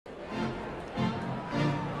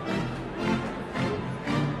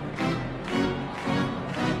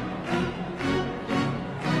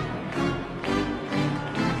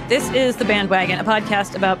This is The Bandwagon, a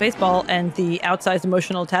podcast about baseball and the outsized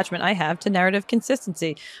emotional attachment I have to narrative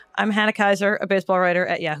consistency. I'm Hannah Keyser, a baseball writer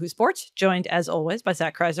at Yahoo Sports, joined as always by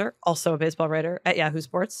Zach Crizer, also a baseball writer at Yahoo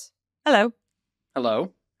Sports. Hello.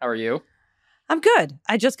 Hello. How are you? I'm good.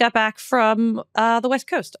 I just got back from the West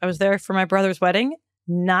Coast. I was there for my brother's wedding,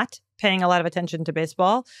 not paying a lot of attention to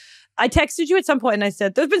baseball. I texted you at some point and I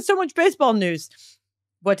said, there's been so much baseball news.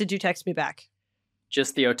 What did you text me back?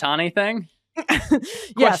 Just the Ohtani thing?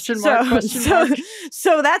 Question mark.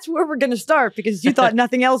 So that's where we're going to start because you thought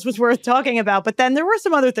nothing else was worth talking about. But then there were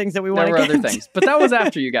some other things that we wanted to get into. There were other things, but that was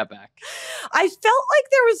after you got back. I felt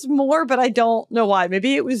like there was more, but I don't know why.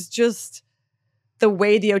 Maybe it was just the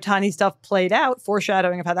way the Ohtani stuff played out,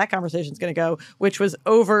 foreshadowing of how that conversation is going to go, which was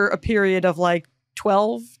over a period of like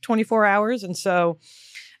 12, 24 hours. And so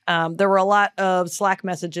there were a lot of Slack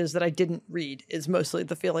messages that I didn't read is mostly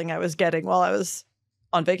the feeling I was getting while I was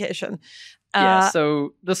on vacation.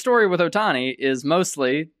 So the story with Ohtani is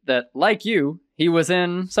mostly that, like you, he was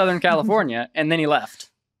in Southern California and then he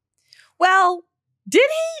left. Well, did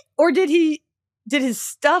he? Or did his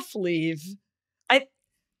stuff leave?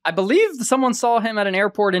 I believe someone saw him at an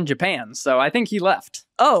airport in Japan, so I think he left.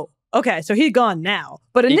 Oh, okay. So he's gone now.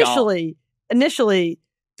 But initially,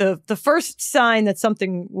 the first sign that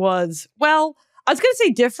something was, well, I was going to say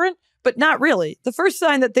different, but not really. The first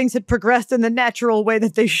sign that things had progressed in the natural way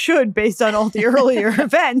that they should based on all the earlier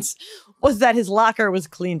events was that his locker was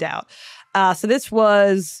cleaned out. So this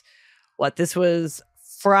was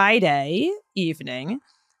Friday evening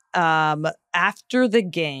after the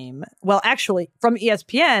game. Well, actually, from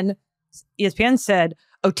ESPN said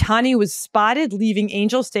Ohtani was spotted leaving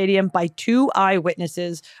Angel Stadium by two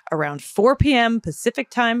eyewitnesses around 4 p.m. Pacific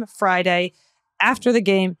time Friday. After the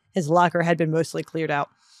game, his locker had been mostly cleared out.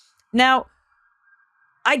 Now,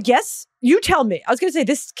 I guess you tell me. I was going to say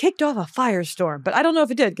this kicked off a firestorm, but I don't know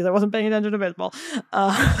if it did because I wasn't paying attention to baseball.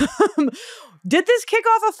 Did this kick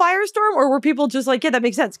off a firestorm or were people just like, yeah, that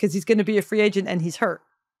makes sense because he's going to be a free agent and he's hurt?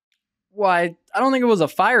 Well, I don't think it was a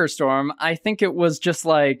firestorm. I think it was just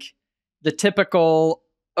like the typical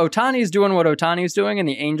Ohtani's doing what Ohtani's doing and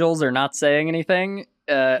the Angels are not saying anything.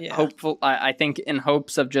 I think in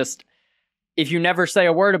hopes of just, if you never say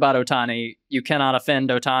a word about Ohtani, you cannot offend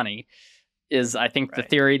Ohtani, is I think the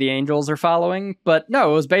theory the Angels are following. But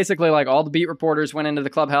no, it was basically like all the beat reporters went into the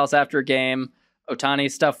clubhouse after a game.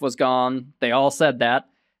 Ohtani's stuff was gone. They all said that.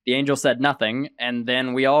 The Angels said nothing. And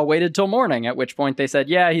then we all waited till morning, at which point they said,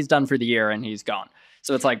 yeah, he's done for the year and he's gone.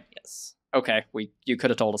 So it's like, yes, okay, you could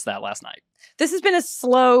have told us that last night. This has been a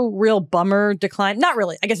slow, real bummer decline. Not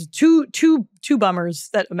really. I guess two bummers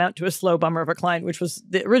that amount to a slow bummer of a decline, which was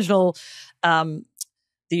the original, the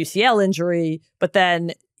UCL injury, but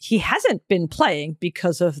then he hasn't been playing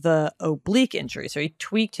because of the oblique injury. So he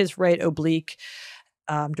tweaked his right oblique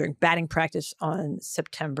during batting practice on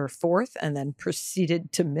September 4th and then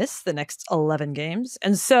proceeded to miss the next 11 games.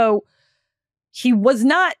 And so he was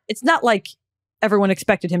not, it's not like everyone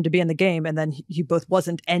expected him to be in the game and then he both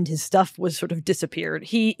wasn't and his stuff was sort of disappeared.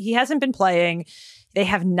 He hasn't been playing. They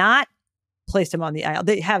have not placed him on the aisle.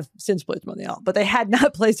 They have since placed him on the aisle, but they had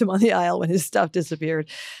not placed him on the aisle when his stuff disappeared.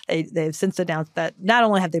 They've since announced that not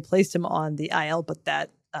only have they placed him on the aisle, but that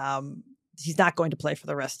he's not going to play for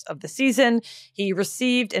the rest of the season. He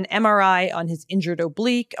received an MRI on his injured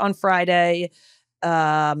oblique on Friday.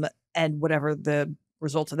 And whatever the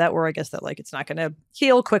results of that were, I guess that like it's not going to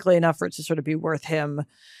heal quickly enough for it to sort of be worth him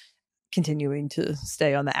continuing to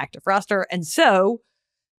stay on the active roster. And so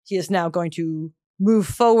he is now going to move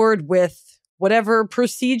forward with whatever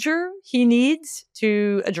procedure he needs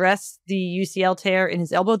to address the UCL tear in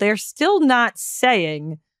his elbow. They're still not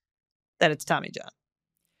saying that it's Tommy John.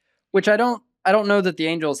 Which I don't know that the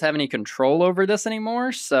Angels have any control over this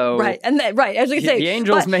anymore. So right, as you say, the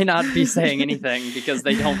Angels may not be saying anything because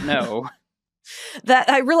they don't know. That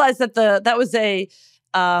I realized that that was a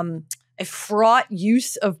fraught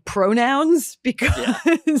use of pronouns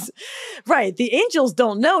because right, the Angels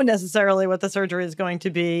don't know necessarily what the surgery is going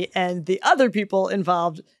to be, and the other people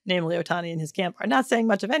involved, namely Ohtani and his camp, are not saying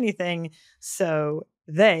much of anything. So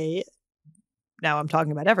they, now I'm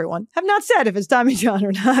talking about everyone, have not said if it's Tommy John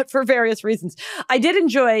or not for various reasons. I did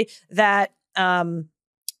enjoy that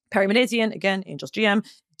Perry Manazian, again, Angels GM,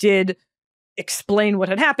 did explain what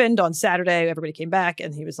had happened on Saturday. Everybody came back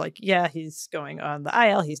and he was like, yeah, he's going on the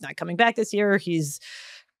IL. He's not coming back this year. He's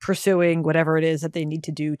pursuing whatever it is that they need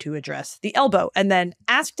to do to address the elbow. And then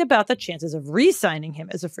asked about the chances of re-signing him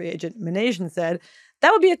as a free agent. Manazian said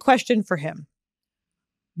that would be a question for him.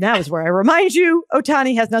 Now is where I remind you,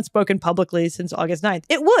 Ohtani has not spoken publicly since August 9th.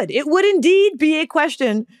 It would indeed be a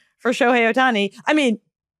question for Shohei Ohtani. I mean,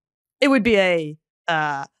 it would be a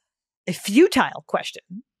a futile question.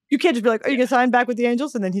 You can't just be like, are you going to sign back with the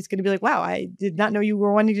Angels? And then he's going to be like, wow, I did not know you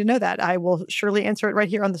were wanting to know that. I will surely answer it right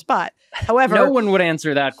here on the spot. However, no one would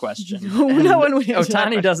answer that question. No one would answer that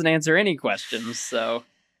Ohtani doesn't answer any questions, so.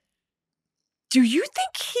 Do you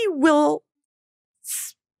think he will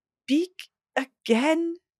speak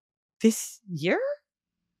again this year?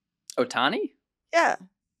 Ohtani? Yeah.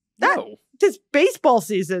 No. This baseball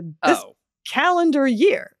season. This calendar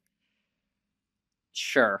year.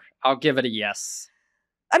 Sure. I'll give it a yes.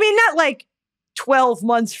 I mean, not like 12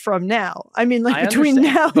 months from now. I mean, like between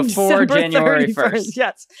now and before December January 31st. 1st.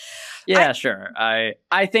 Yes. Yeah, sure.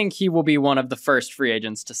 I think he will be one of the first free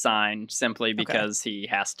agents to sign simply because he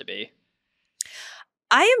has to be.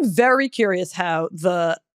 I am very curious how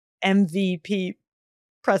the MVP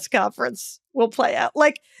press conference will play out.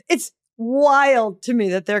 Like, it's wild to me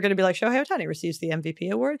that they're going to be like, Shohei Ohtani receives the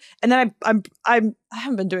MVP award. And then I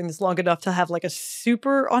haven't been doing this long enough to have like a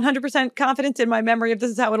super 100% confidence in my memory of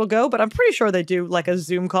this is how it'll go. But I'm pretty sure they do like a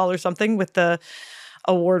Zoom call or something with the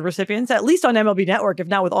award recipients, at least on MLB Network, if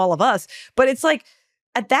not with all of us. But it's like,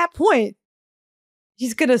 at that point,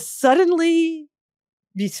 he's going to suddenly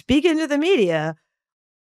be speaking to the media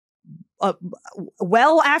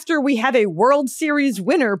well after we have a World Series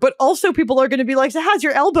winner, but also people are going to be like, so how's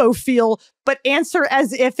your elbow feel? But answer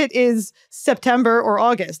as if it is September or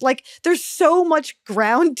August. Like, there's so much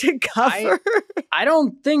ground to cover. I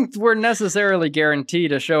don't think we're necessarily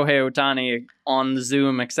guaranteed a Shohei Ohtani on the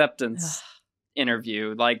Zoom acceptance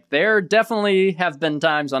interview. Like, there definitely have been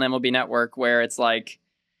times on MLB Network where it's like,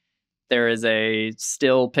 there is a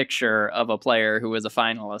still picture of a player who was a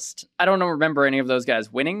finalist. I don't remember any of those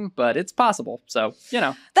guys winning, but it's possible. So, you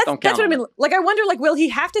know, that's what I mean. Like, I wonder, like, will he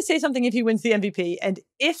have to say something if he wins the MVP? And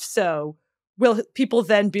if so, will people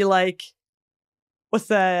then be like,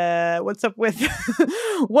 what's up with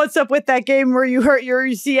what's up with that game where you hurt your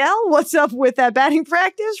UCL? What's up with that batting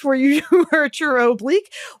practice where you hurt your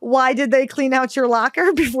oblique? Why did they clean out your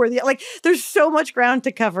locker before the, like, there's so much ground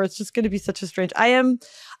to cover. It's just going to be such a strange. I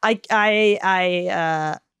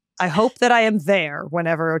hope that I am there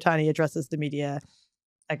whenever Ohtani addresses the media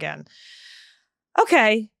again.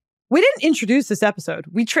 Okay. We didn't introduce this episode.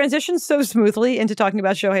 We transitioned so smoothly into talking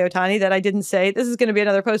about Shohei Ohtani that I didn't say this is going to be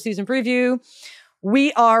another postseason preview.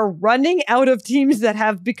 We are running out of teams that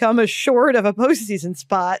have become assured of a postseason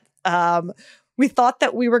spot. We thought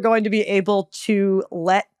that we were going to be able to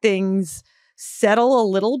let things settle a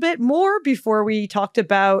little bit more before we talked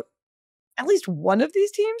about at least one of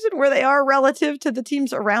these teams and where they are relative to the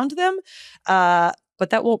teams around them. But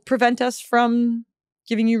that will prevent us from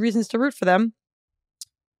giving you reasons to root for them.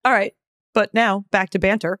 All right. But now back to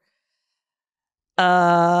banter.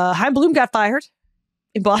 Chaim Bloom got fired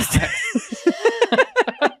in Boston.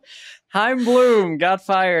 Chaim Bloom got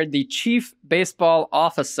fired, the chief baseball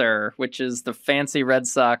officer, which is the fancy Red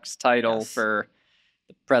Sox title for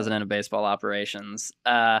the president of baseball operations.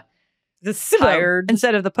 The CBO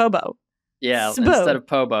instead of the POBO. Yeah, instead of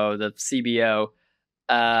POBO, the CBO.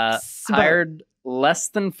 Hired less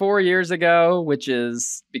than 4 years ago, which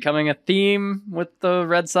is becoming a theme with the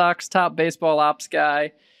Red Sox top baseball ops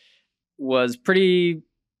guy. Was pretty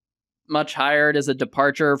much hired as a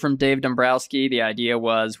departure from Dave Dombrowski. The idea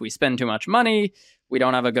was we spend too much money. We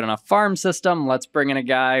don't have a good enough farm system. Let's bring in a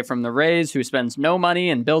guy from the Rays who spends no money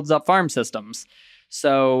and builds up farm systems.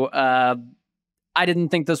 So I didn't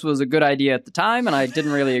think this was a good idea at the time, and I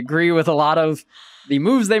didn't really agree with a lot of the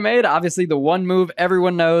moves they made. Obviously, the one move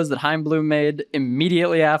everyone knows that Chaim Bloom made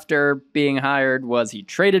immediately after being hired was he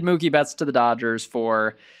traded Mookie Betts to the Dodgers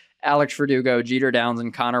for Alex Verdugo, Jeter Downs,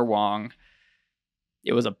 and Connor Wong.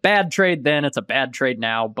 It was a bad trade then. It's a bad trade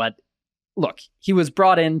now. But look, he was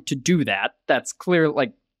brought in to do that. That's clear.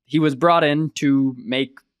 Like, he was brought in to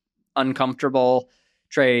make uncomfortable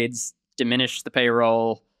trades, diminish the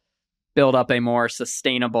payroll, build up a more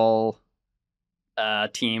sustainable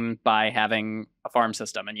team by having a farm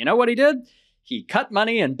system. And you know what he did? He cut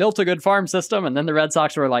money and built a good farm system. And then the Red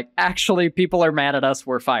Sox were like, actually, people are mad at us.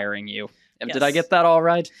 We're firing you. Yes. Did I get that all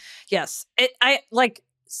right? Yes. I like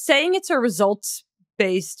saying it's a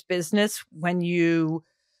results-based business when you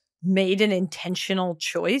made an intentional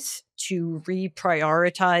choice to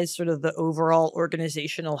reprioritize sort of the overall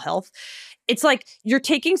organizational health. It's like you're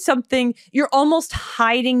taking something, you're almost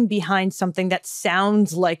hiding behind something that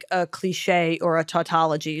sounds like a cliche or a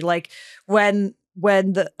tautology. Like when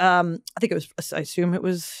the I think it was, I assume it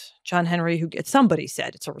was John Henry somebody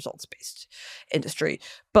said it's a results-based industry.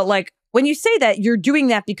 But like when you say that, you're doing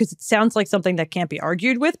that because it sounds like something that can't be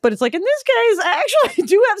argued with. But it's like, in this case, I actually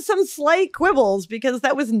do have some slight quibbles because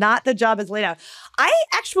that was not the job as laid out. I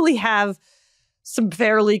actually have some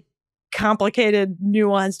fairly complicated,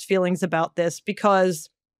 nuanced feelings about this because,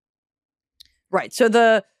 right. So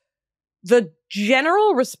the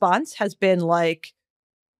general response has been like,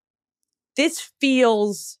 this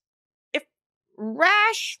feels, if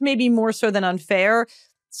rash, maybe more so than unfair,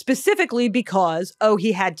 specifically because,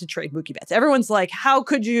 he had to trade Mookie Betts. Everyone's like, how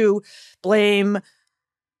could you blame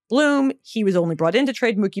Bloom? He was only brought in to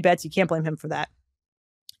trade Mookie Betts. You can't blame him for that.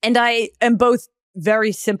 And I am both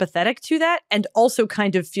very sympathetic to that and also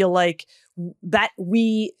kind of feel like that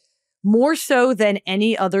we, more so than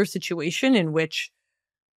any other situation in which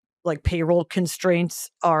like payroll constraints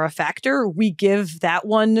are a factor, we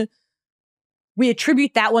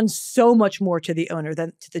attribute that one so much more to the owner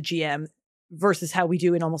than to the GM versus how we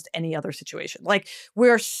do in almost any other situation. Like,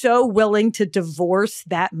 we're so willing to divorce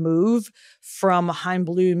that move from Chaim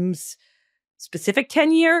Bloom's specific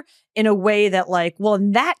tenure in a way that, like, well,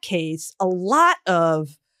 in that case, a lot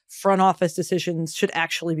of front office decisions should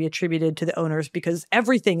actually be attributed to the owners because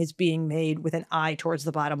everything is being made with an eye towards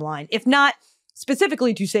the bottom line. If not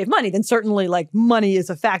specifically to save money, then certainly like money is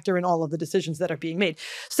a factor in all of the decisions that are being made.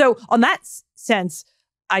 So on that sense,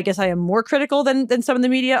 I guess I am more critical than some of the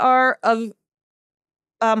media are of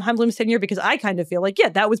Chaim Bloom's tenure because I kind of feel like, yeah,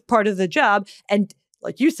 that was part of the job. And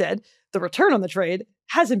like you said, the return on the trade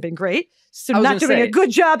hasn't been great. So not doing a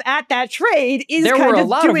good job at that trade is kind of doing a bad job. There were a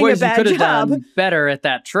lot of ways you could have done better at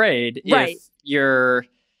that trade right. if you're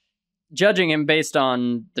judging him based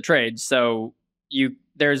on the trade. So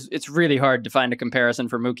it's really hard to find a comparison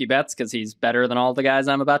for Mookie Betts because he's better than all the guys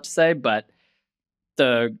I'm about to say. But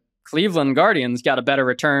the Cleveland Guardians got a better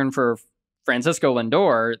return for Francisco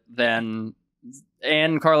Lindor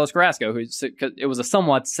and Carlos Carrasco, it was a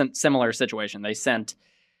somewhat similar situation. They sent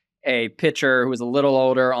a pitcher who was a little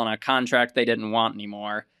older on a contract they didn't want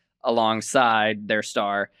anymore alongside their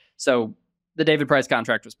star. So the David Price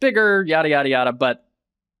contract was bigger, yada, yada, yada. But,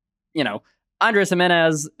 Andres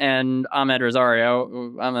Jimenez and Ahmed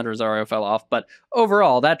Rosario fell off. But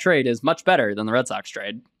overall, that trade is much better than the Red Sox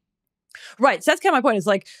trade. Right. So that's kind of my point. Is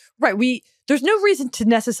like, right, there's no reason to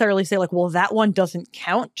necessarily say like, well, that one doesn't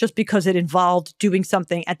count just because it involved doing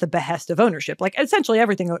something at the behest of ownership. Like essentially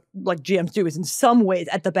everything like GMs do is in some ways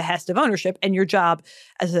at the behest of ownership. And your job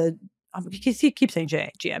as keep saying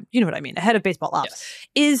GM, you know what I mean, a head of baseball ops, yes,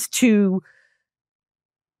 is to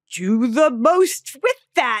do the most with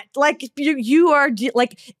that. Like you are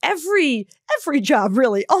like every job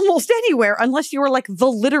really, almost anywhere, unless you are like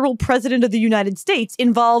the literal president of the United States,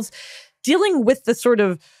 involves dealing with the sort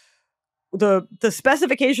of the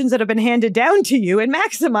specifications that have been handed down to you and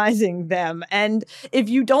maximizing them. And if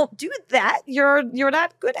you don't do that, you're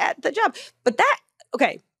not good at the job. But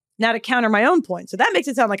now to counter my own point. So that makes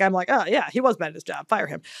it sound like I'm like, oh yeah, he was bad at his job, fire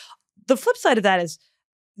him. The flip side of that is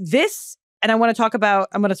this, and I want to talk about,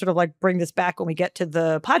 I'm going to sort of like bring this back when we get to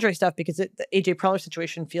the Padre stuff because the AJ Preller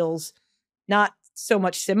situation feels not so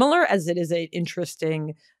much similar as it is an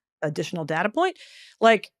interesting additional data point.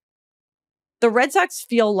 Like the Red Sox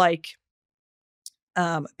feel like,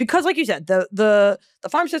 because like you said, the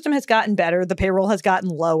farm system has gotten better, the payroll has gotten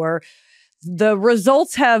lower, the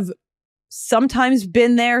results have sometimes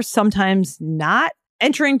been there, sometimes not.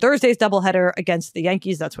 Entering Thursday's doubleheader against the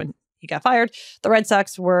Yankees, that's when he got fired, the Red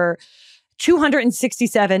Sox were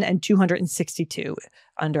 267 and 262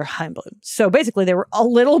 under Chaim Bloom. So basically they were a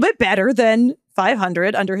little bit better than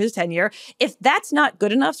 500 under his tenure. If that's not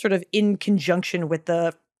good enough, sort of in conjunction with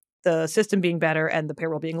the system being better and the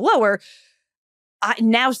payroll being lower,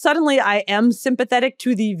 now suddenly I am sympathetic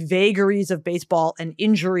to the vagaries of baseball and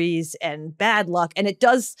injuries and bad luck. And it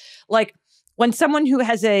does, like, when someone who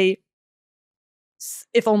has a,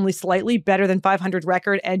 if only slightly better than 500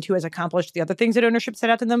 record and who has accomplished the other things that ownership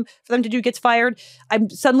set out to them for them to do gets fired,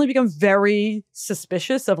 I'm suddenly become very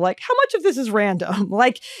suspicious of like, how much of this is random?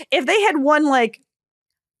 Like if they had won like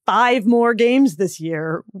 5 more games this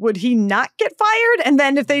year, would he not get fired? And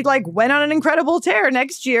then if they like went on an incredible tear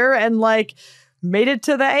next year and like made it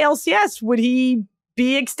to the ALCS, would he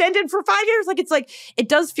be extended for 5 years? Like, it's like, it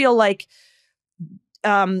does feel like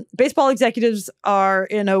baseball executives are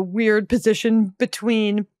in a weird position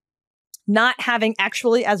between not having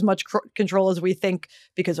actually as much control as we think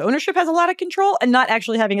because ownership has a lot of control, and not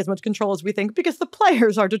actually having as much control as we think because the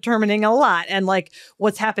players are determining a lot, and like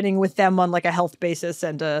what's happening with them on like a health basis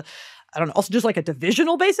and I don't know, also just like a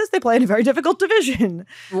divisional basis. They play in a very difficult division.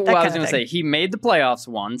 Well, I was going to say, he made the playoffs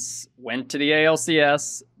once, went to the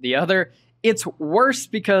ALCS. It's worse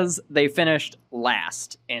because they finished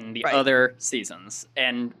last in the other seasons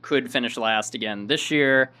and could finish last again this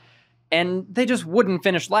year. And they just wouldn't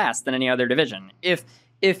finish last in any other division.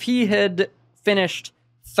 If he had finished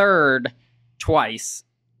third twice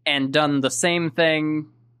and done the same thing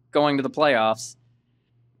going to the playoffs.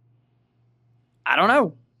 I don't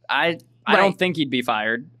know. I don't think he'd be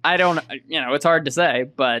fired. I don't, it's hard to say,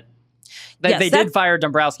 but they did fire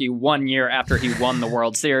Dombrowski 1 year after he won the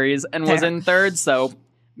World Series and was in third, so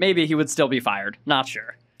maybe he would still be fired. Not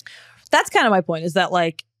sure. That's kind of my point, is that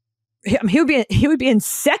like he would be in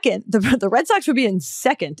second. The Red Sox would be in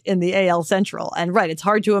second in the AL Central. And it's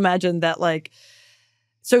hard to imagine that like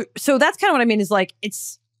so that's kind of what I mean, is like,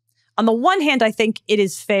 it's on the one hand, I think it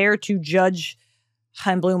is fair to judge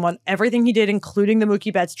Chaim Bloom on everything he did, including the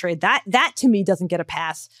Mookie Betts trade. That to me doesn't get a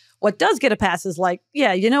pass. What does get a pass is like,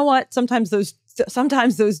 yeah, you know what? Sometimes those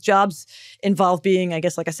jobs involve being, I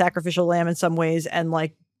guess, like a sacrificial lamb in some ways, and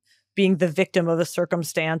like being the victim of a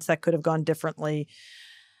circumstance that could have gone differently.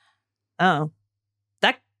 Oh,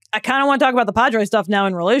 that I kind of want to talk about the Padres stuff now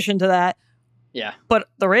in relation to that. Yeah, but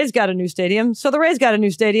the Rays got a new stadium, so the Rays got a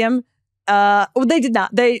new stadium. Well, they did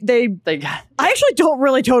not. They got. I actually don't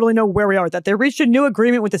really totally know where we are with that. They reached a new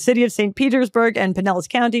agreement with the city of St. Petersburg and Pinellas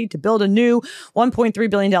County to build a new $1.3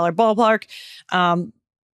 billion ballpark.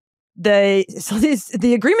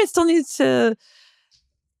 The agreement still needs to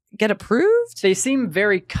get approved. They seem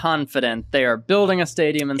very confident they are building a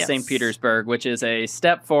stadium in St. Petersburg, which is a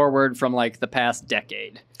step forward from like the past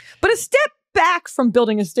decade. But a step back from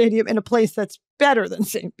building a stadium in a place that's better than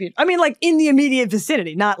St. Peter. I mean, like in the immediate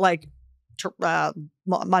vicinity, not like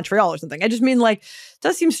Montreal or something. I just mean, like, it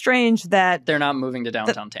does seem strange that they're not moving to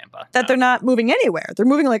downtown Tampa. That they're not moving anywhere. They're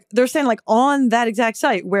moving, like, they're saying, like, on that exact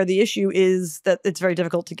site where the issue is that it's very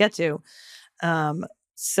difficult to get to.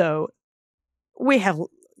 So we have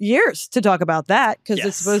years to talk about that, because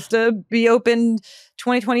it's supposed to be open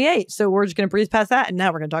 2028. So we're just going to breeze past that, and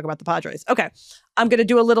now we're going to talk about the Padres. Okay, I'm going to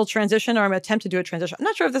do a little transition, or I'm going to attempt to do a transition. I'm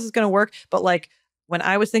not sure if this is going to work, but like, when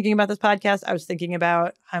I was thinking about this podcast, I was thinking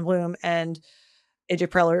about Chaim Bloom and AJ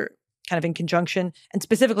Preller kind of in conjunction, and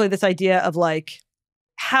specifically this idea of like,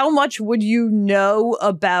 how much would you know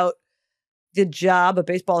about the job a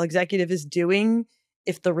baseball executive is doing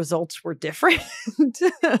if the results were different?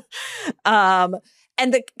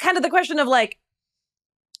 And the kind of the question of like,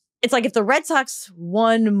 it's like if the Red Sox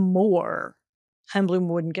won more, Chaim Bloom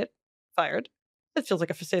wouldn't get fired. That feels like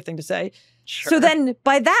a safe thing to say. Sure. So then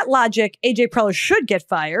by that logic, AJ Preller should get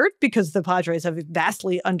fired because the Padres have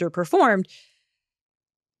vastly underperformed.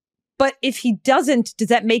 But if he doesn't, does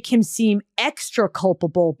that make him seem extra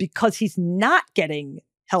culpable because he's not getting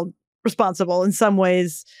held responsible in some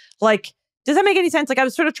ways? Like, does that make any sense? Like, I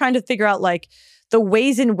was sort of trying to figure out like the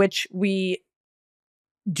ways in which we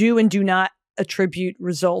do and do not attribute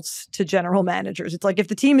results to general managers. It's like, if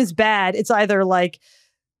the team is bad, it's either like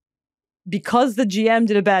because the GM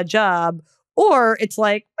did a bad job, or it's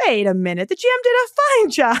like, wait a minute, the GM did a fine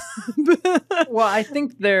job. Well, I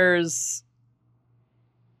think there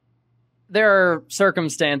are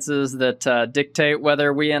circumstances that dictate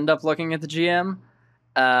whether we end up looking at the GM.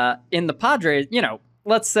 In the Padres,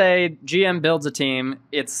 let's say GM builds a team,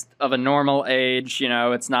 it's of a normal age,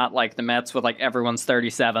 it's not like the Mets with like everyone's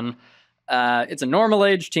 37. It's a normal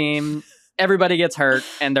age team, everybody gets hurt,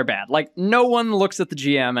 and they're bad. Like, no one looks at the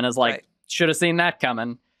GM and is like, should have seen that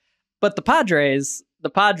coming. But the Padres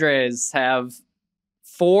have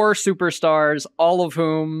 4 superstars, all of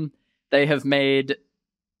whom they have made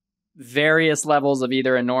various levels of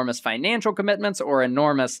either enormous financial commitments or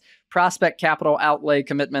enormous prospect capital outlay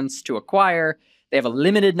commitments to acquire. They have a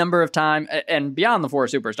limited number of time, and beyond the 4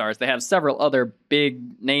 superstars, they have several other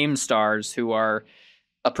big name stars who are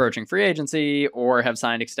approaching free agency or have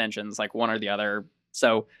signed extensions, like one or the other.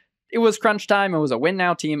 So it was crunch time. It was a win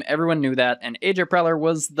now team. Everyone knew that. And AJ Preller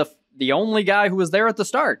was the only guy who was there at the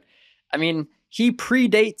start. I mean, he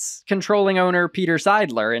predates controlling owner Peter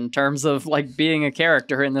Seidler in terms of like being a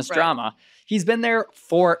character in this drama. He's been there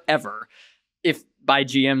forever, if by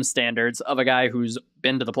GM standards, of a guy who's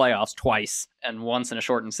been to the playoffs twice and once in a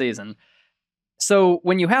shortened season. So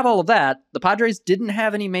when you have all of that, the Padres didn't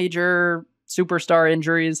have any major superstar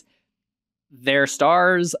injuries. Their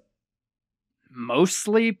stars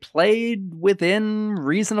mostly played within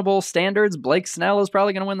reasonable standards. Blake Snell is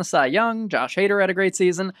probably going to win the Cy Young. Josh Hader had a great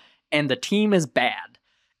season, and the team is bad.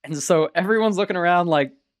 And so everyone's looking around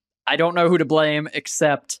like, I don't know who to blame,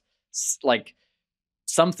 except like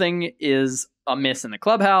something is amiss in the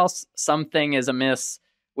clubhouse. Something is amiss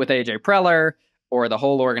with AJ Preller or the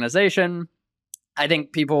whole organization. I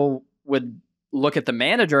think people would look at the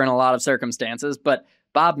manager in a lot of circumstances, but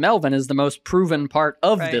Bob Melvin is the most proven part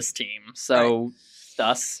of this team. So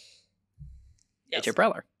thus, AJ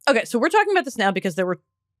Preller. Okay, so we're talking about this now because there were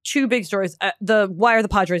 2 big stories. The why are the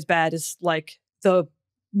Padres bad is like the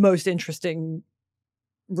most interesting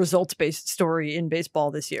results-based story in baseball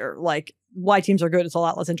this year. Like, why teams are good is a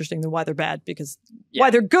lot less interesting than why they're bad, because why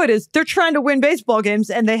they're good is they're trying to win baseball games,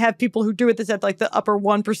 and they have people who do it at like the upper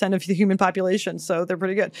 1% of the human population, so they're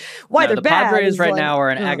pretty good. Why they're the bad Padres is right like, now are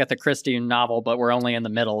an Agatha Christie novel, but we're only in the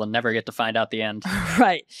middle and never get to find out the end.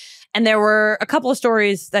 Right. And there were a couple of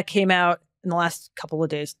stories that came out in the last couple of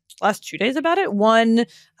days, last 2 days about it. One in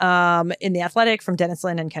The Athletic from Dennis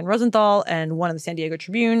Lin and Ken Rosenthal, and one in the San Diego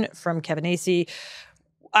Tribune from Kevin Acee.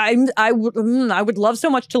 I would love so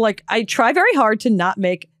much to like, I try very hard to not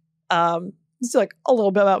make, it's like a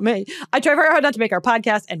little bit about me. I try very hard not to make our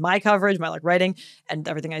podcast and my coverage, my like writing and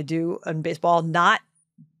everything I do in baseball, not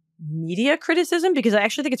media criticism, because I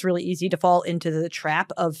actually think it's really easy to fall into the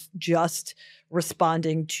trap of just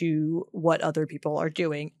responding to what other people are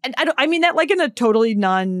doing. And I mean that like in a totally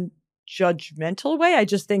non-judgmental way. I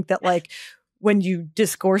just think that like when you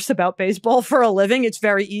discourse about baseball for a living, it's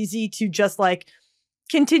very easy to just like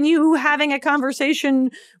continue having a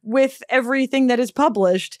conversation with everything that is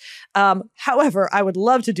published. However, I would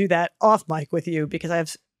love to do that off mic with you, because I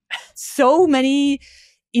have so many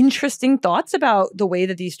interesting thoughts about the way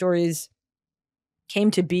that these stories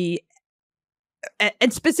came to be.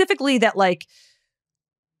 And specifically that like,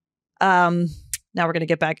 now we're going to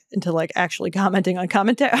get back into like actually commenting on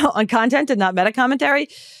content and not meta commentary.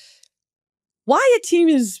 Why a team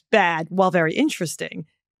is bad, while very interesting,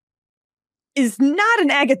 is not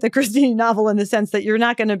an Agatha Christie novel in the sense that you're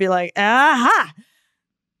not going to be like, aha,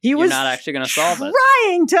 you're not actually going to solve it.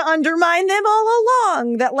 Trying to undermine them all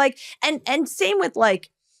along. That like, and same with like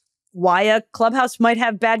why a clubhouse might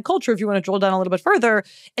have bad culture. If you want to drill down a little bit further,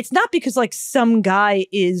 it's not because like some guy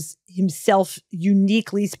is himself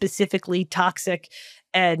uniquely, specifically toxic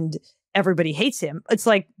and everybody hates him. It's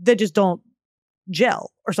like they just don't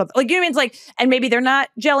gel or something. Like, you know what I mean? It's like, and maybe they're not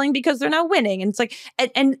gelling because they're not winning. And it's like,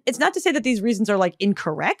 and it's not to say that these reasons are like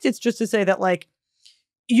incorrect. It's just to say that like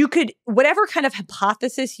you could, whatever kind of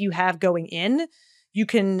hypothesis you have going in,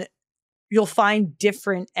 you'll find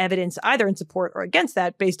different evidence either in support or against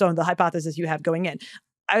that based on the hypothesis you have going in.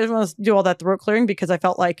 I just want to do all that throat clearing because I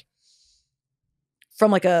felt like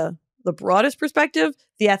from like the broadest perspective,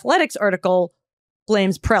 the Athletics article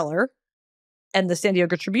blames Preller and the San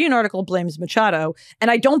Diego Tribune article blames Machado. And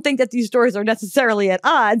I don't think that these stories are necessarily at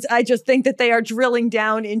odds. I just think that they are drilling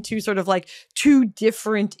down into sort of like two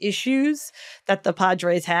different issues that the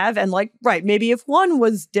Padres have. And like, right, maybe if one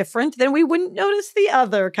was different, then we wouldn't notice the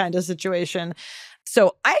other kind of situation.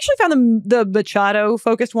 So I actually found the Machado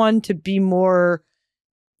focused one to be more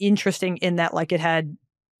interesting in that like it had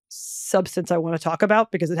substance I want to talk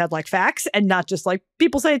about because it had like facts and not just like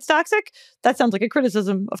people say it's toxic. That sounds like a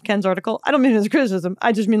criticism of Ken's article. I don't mean it as a criticism.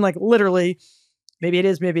 I just mean like literally maybe it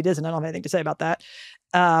is, maybe it isn't. I don't have anything to say about that.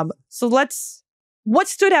 So what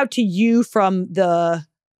stood out to you from the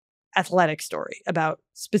Athletic story about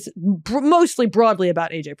mostly broadly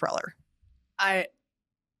about AJ Preller? I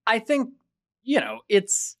think,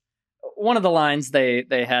 it's one of the lines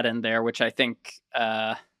they had in there, which I think,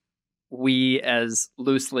 we as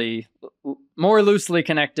more loosely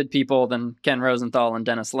connected people than Ken Rosenthal and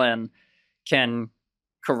Dennis Lin can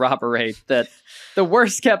corroborate that the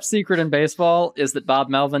worst kept secret in baseball is that Bob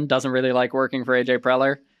Melvin doesn't really like working for AJ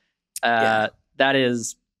Preller. That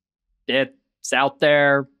is, it's out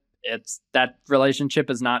there. That relationship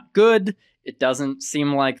is not good. It doesn't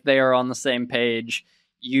seem like they are on the same page.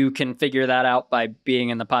 You can figure that out by being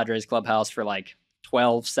in the Padres clubhouse for like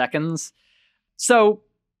 12 seconds. So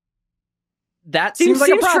that seems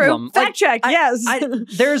like a problem. True. Fact check, yes.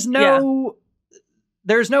 There's no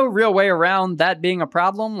real way around that being a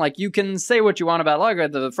problem. Like, you can say what you want about, like,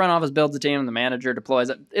 the front office builds a team and the manager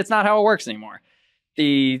deploys it. It's not how it works anymore.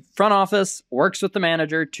 The front office works with the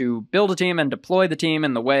manager to build a team and deploy the team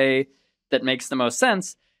in the way that makes the most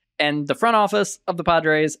sense. And the front office of the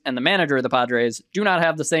Padres and the manager of the Padres do not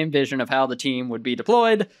have the same vision of how the team would be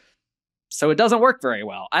deployed. So it doesn't work very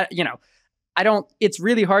well. It's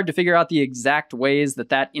really hard to figure out the exact ways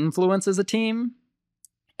that influences a team.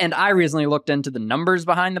 And I recently looked into the numbers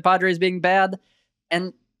behind the Padres being bad.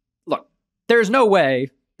 And look, there's no way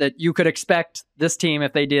that you could expect this team,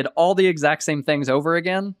 if they did all the exact same things over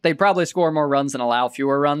again, they'd probably score more runs and allow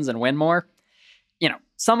fewer runs and win more.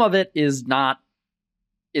 Some of it is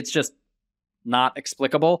it's just not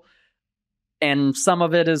explicable. And some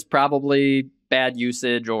of it is probably bad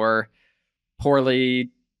usage or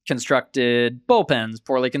poorly constructed bullpens,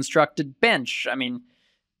 poorly constructed bench. I mean,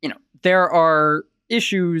 there are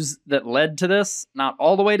issues that led to this, not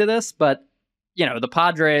all the way to this, but, the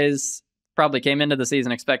Padres probably came into the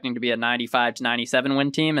season expecting to be a 95 to 97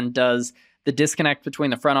 win team. And does the disconnect between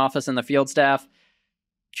the front office and the field staff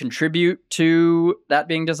contribute to that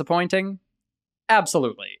being disappointing?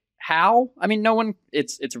 Absolutely. How? I mean, no one,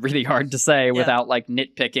 it's really hard to say without like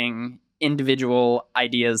nitpicking individual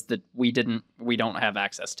ideas that we don't have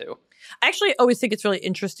access to. I actually always think it's really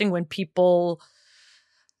interesting when people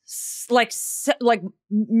like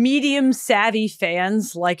medium savvy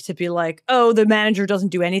fans like to be like, oh, the manager doesn't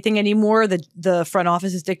do anything anymore. The front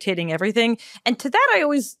office is dictating everything. And to that, I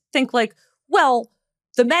always think like, well,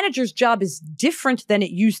 the manager's job is different than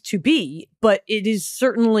it used to be, but it is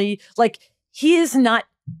certainly like he is not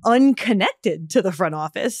unconnected to the front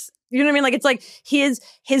office. You know what I mean? Like, it's like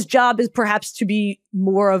his job is perhaps to be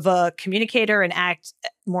more of a communicator and act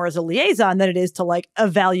more as a liaison than it is to like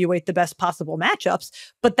evaluate the best possible matchups.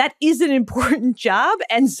 But that is an important job.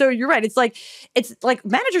 And so you're right. It's like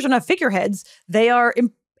managers are not figureheads. They are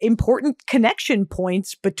important connection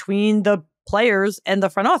points between the players and the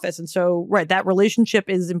front office. And so, right, that relationship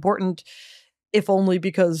is important, if only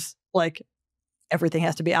because like everything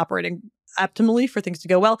has to be operating optimally for things to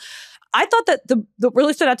go well. I thought that the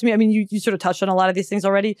really stood out to me. I mean, you sort of touched on a lot of these things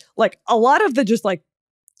already. Like a lot of the just like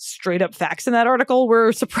straight up facts in that article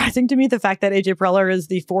were surprising to me. The fact that AJ Preller is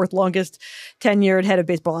the 4th longest tenured head of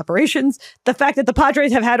baseball operations. The fact that the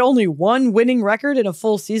Padres have had only one winning record in a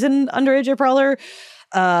full season under AJ Preller.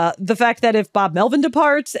 The fact that if Bob Melvin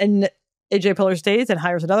departs and AJ Preller stays and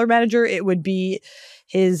hires another manager, it would be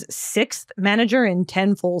his 6th manager in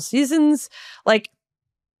 10 full seasons. Like,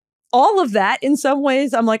 all of that, in some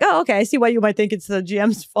ways, I'm like, oh, okay, I see why you might think it's the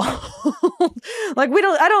GM's fault. Like,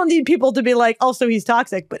 I don't need people to be like, also he's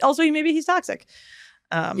toxic, but also maybe he's toxic.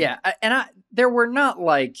 There were not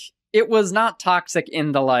like, it was not toxic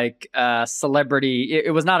in the like celebrity.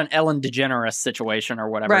 It was not an Ellen DeGeneres situation or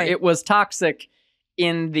whatever. Right. It was toxic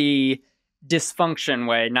in the dysfunction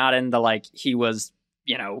way, not in the like he was,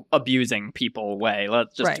 abusing people way.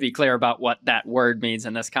 Let's just to be clear about what that word means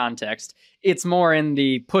in this context. It's more in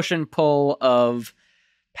the push and pull of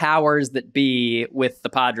powers that be with the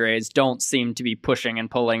Padres don't seem to be pushing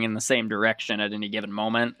and pulling in the same direction at any given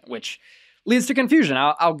moment, which leads to confusion.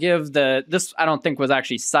 I'll give this I don't think was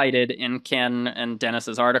actually cited in Ken and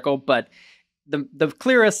Dennis's article, but the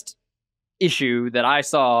clearest issue that I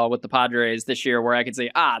saw with the Padres this year where I could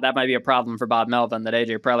say, that might be a problem for Bob Melvin that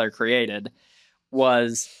AJ Preller created,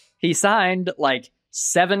 was he signed like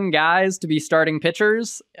 7 guys to be starting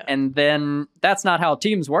pitchers. Yeah. And then that's not how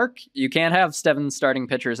teams work. You can't have 7 starting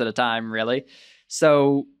pitchers at a time, really.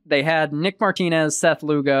 So they had Nick Martinez, Seth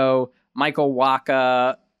Lugo, Michael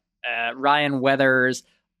Wacha, Ryan Weathers,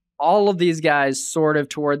 all of these guys sort of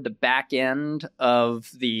toward the back end of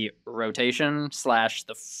the rotation /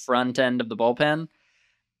 the front end of the bullpen.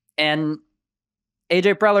 And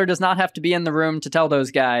AJ Preller does not have to be in the room to tell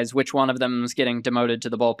those guys which one of them is getting demoted to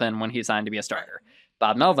the bullpen when he's signed to be a starter.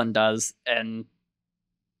 Bob Melvin does, and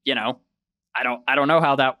I don't know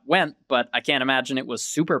how that went, but I can't imagine it was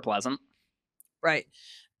super pleasant. Right.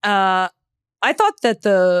 I thought that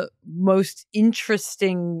the most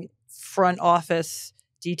interesting front office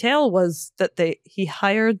detail was that he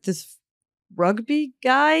hired this rugby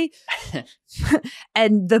guy,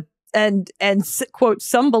 and quote,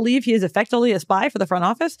 some believe he is effectively a spy for the front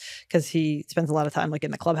office because he spends a lot of time like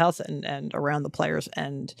in the clubhouse and around the players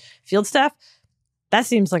and field staff. That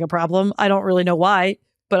seems like a problem. I don't really know why,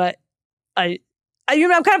 but I'm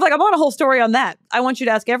kind of like, I want a whole story on that. I want you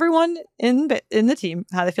to ask everyone in the team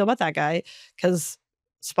how they feel about that guy, because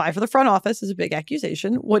spy for the front office is a big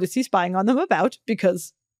accusation. What is he spying on them about?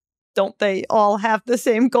 Because don't they all have the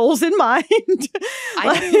same goals in mind?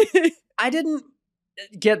 I didn't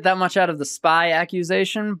get that much out of the spy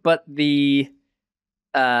accusation, but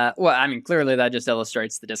clearly that just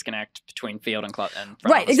illustrates the disconnect between field and club and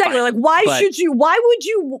front right, exactly. Spying. Like, why would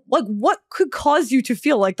you, like, what could cause you to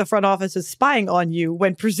feel like the front office is spying on you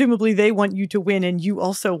when presumably they want you to win and you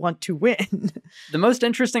also want to win? The most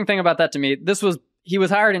interesting thing about that to me, he was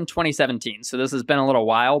hired in 2017, so this has been a little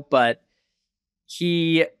while, but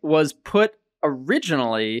he was put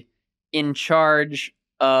originally in charge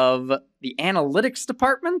of the analytics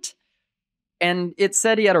department, and it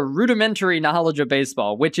said he had a rudimentary knowledge of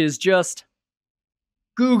baseball, which is just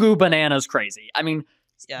goo-goo bananas crazy. I mean,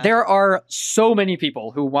 there are so many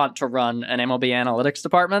people who want to run an MLB analytics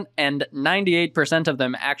department, and 98% of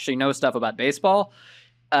them actually know stuff about baseball,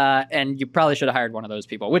 and you probably should have hired one of those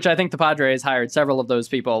people, which I think the Padres hired several of those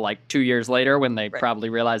people like 2 years later when they probably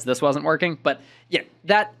realized this wasn't working. But yeah,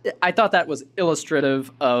 I thought that was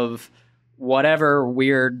illustrative of whatever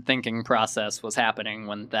weird thinking process was happening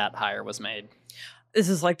when that hire was made. This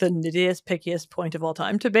is like the nittiest, pickiest point of all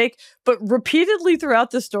time to make. But repeatedly throughout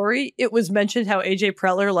the story, it was mentioned how AJ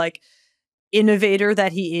Preller, like, innovator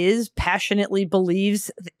that he is, passionately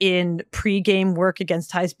believes in pre-game work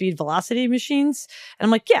against high-speed velocity machines. And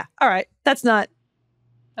I'm like, yeah, all right, that's fine.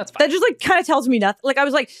 That just like kind of tells me nothing. Like I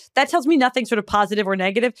was like, that tells me nothing sort of positive or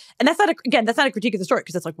negative. And that's not a critique of the story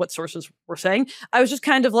because that's like what sources were saying. I was just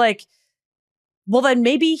kind of like, well, then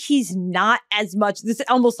maybe he's not as much. This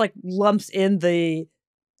almost like lumps in the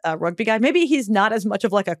rugby guy. Maybe he's not as much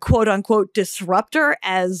of like a quote unquote disruptor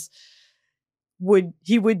as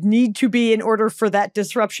he would need to be in order for that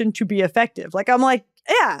disruption to be effective. Like, I'm like,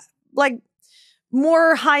 yeah, like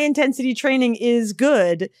more high intensity training is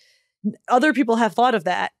good. Other people have thought of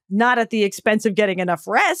that, not at the expense of getting enough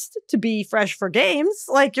rest to be fresh for games.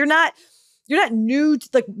 Like you're not new to,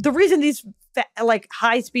 like, the reason these like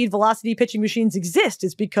high speed velocity pitching machines exist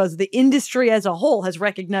is because the industry as a whole has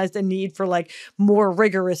recognized a need for like more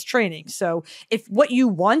rigorous training. So if what you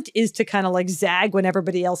want is to kind of like zag when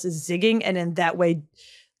everybody else is zigging and in that way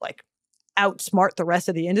like outsmart the rest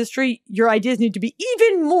of the industry, your ideas need to be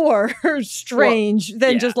even more strange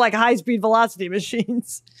than just like high speed velocity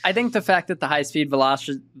machines. I think the fact that the high speed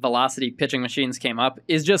velocity pitching machines came up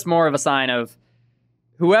is just more of a sign of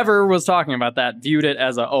whoever was talking about that viewed it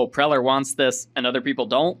as Preller wants this and other people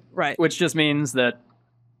don't. Right. Which just means that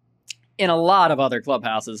in a lot of other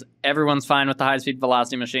clubhouses, everyone's fine with the high-speed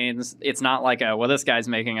velocity machines. It's not like, this guy's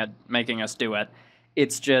making us do it.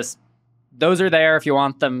 It's just, those are there if you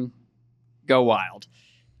want them, go wild.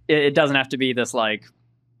 It doesn't have to be this, like,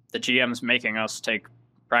 the GM's making us take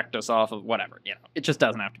practice off of whatever. It just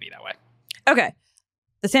doesn't have to be that way. Okay.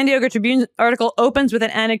 The San Diego Tribune article opens with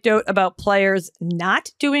an anecdote about players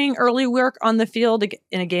not doing early work on the field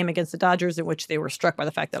in a game against the Dodgers in which they were struck by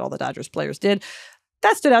the fact that all the Dodgers players did.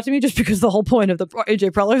 That stood out to me just because the whole point of the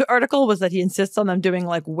AJ Preller article was that he insists on them doing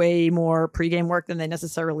like way more pregame work than they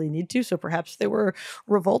necessarily need to. So perhaps they were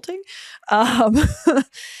revolting.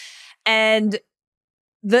 And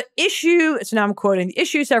the issue, so now I'm quoting, the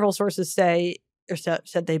issue several sources say, or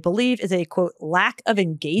said they believe, is a, quote, lack of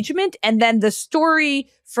engagement. And then the story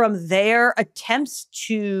from there attempts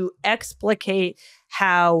to explicate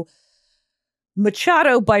how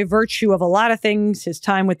Machado, by virtue of a lot of things, his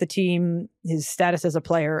time with the team, his status as a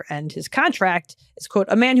player, and his contract, is, quote,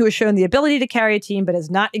 a man who has shown the ability to carry a team but has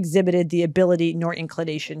not exhibited the ability nor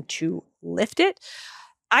inclination to lift it.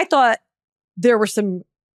 I thought there were some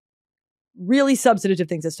really substantive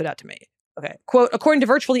things that stood out to me. Okay. Quote, according to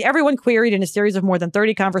virtually everyone queried in a series of more than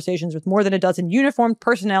 30 conversations with more than a dozen uniformed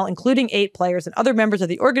personnel, including 8 players and other members of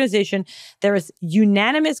the organization, there is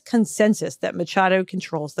unanimous consensus that Machado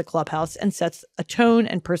controls the clubhouse and sets a tone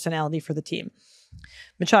and personality for the team.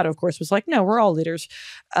 Machado, of course, was like, no, we're all leaders.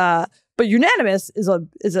 But unanimous is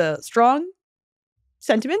a strong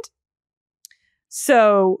sentiment.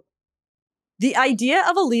 So the idea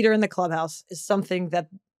of a leader in the clubhouse is something that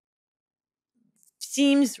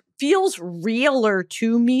feels realer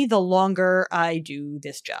to me the longer I do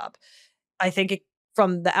this job. I think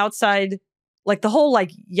from the outside, like the whole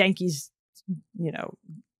like Yankees,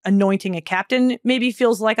 anointing a captain maybe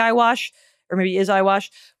feels like eyewash, or maybe is eyewash.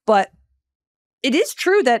 But it is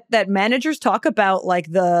true that managers talk about like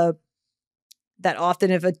that often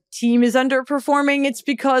if a team is underperforming, it's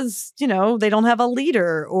because, they don't have a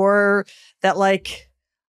leader, or that like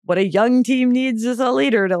what a young team needs is a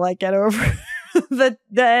leader to like get over the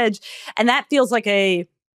edge. And that feels like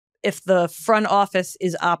if the front office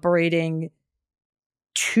is operating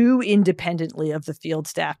too independently of the field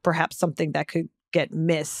staff, perhaps something that could get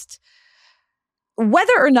missed.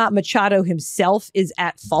 Whether or not Machado himself is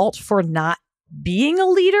at fault for not being a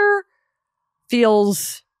leader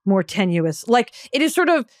feels more tenuous. Like it is sort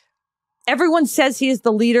of, everyone says he is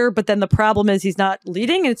the leader, but then the problem is he's not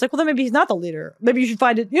leading. And it's like, well, then maybe he's not the leader. Maybe you should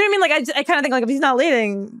find it. You know what I mean? Like, I kind of think like if he's not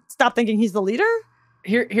leading, stop thinking he's the leader.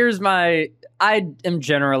 I am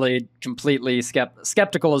generally completely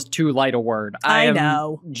skeptical is too light a word. I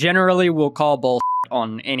know. Generally will call bullshit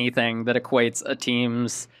on anything that equates a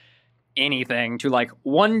team's anything to like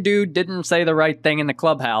one dude didn't say the right thing in the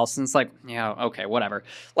clubhouse, and it's like, yeah, okay, whatever.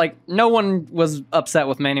 Like no one was upset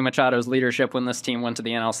with Manny Machado's leadership when this team went to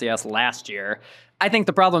the NLCS last year. I think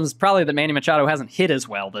the problem is probably that Manny Machado hasn't hit as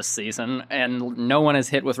well this season, and no one has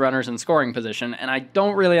hit with runners in scoring position, and I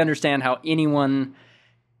don't really understand how anyone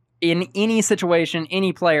in any situation,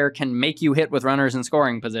 any player can make you hit with runners in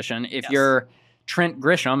scoring position if you're Trent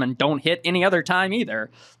Grisham and don't hit any other time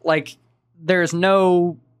either. Like there's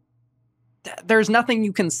nothing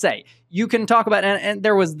you can say. You can talk about, and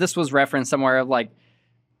this was referenced somewhere of like,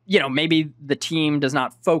 maybe the team does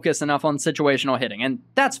not focus enough on situational hitting, and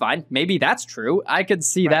that's fine. Maybe that's true. I could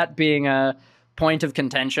see that being a point of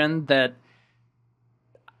contention that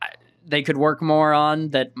they could work more on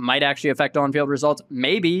that might actually affect on-field results.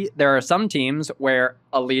 Maybe there are some teams where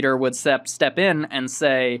a leader would step in and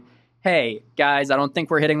say, hey, guys, I don't think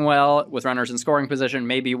we're hitting well with runners in scoring position.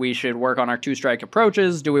 Maybe we should work on our two-strike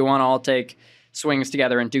approaches. Do we want to all take swings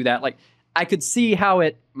together and do that? Like, I could see how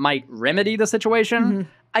it might remedy the situation. Mm-hmm.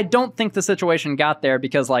 I don't think the situation got there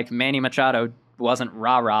because, like, Manny Machado wasn't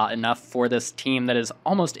rah-rah enough for this team that is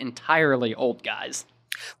almost entirely old guys.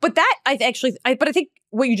 But that, I think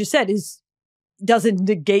what you just said doesn't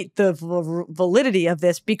negate the validity of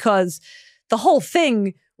this, because the whole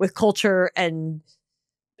thing with culture and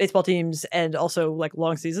baseball teams and also like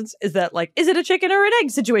long seasons is that, like, is it a chicken or an egg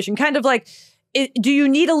situation? Kind of like, do you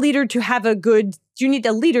need a leader to have a good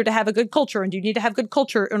culture, and do you need to have good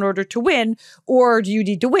culture in order to win, or do you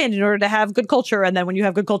need to win in order to have good culture? And then when you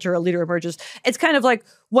have good culture, a leader emerges. It's kind of like,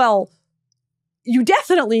 well, you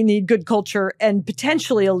definitely need good culture and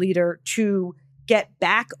potentially a leader to get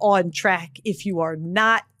back on track if you are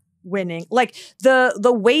not winning. Like the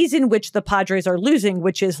ways in which the Padres are losing,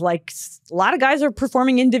 which is like a lot of guys are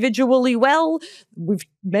performing individually well. We've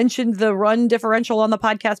mentioned the run differential on the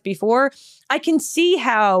podcast before. I can see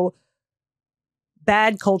how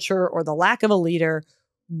bad culture or the lack of a leader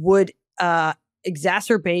would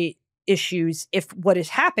exacerbate issues if what is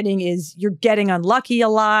happening is you're getting unlucky a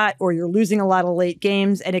lot or you're losing a lot of late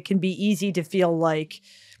games, and it can be easy to feel like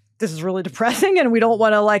this is really depressing and we don't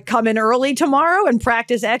want to like come in early tomorrow and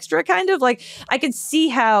practice extra, kind of. Like, I can see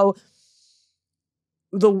how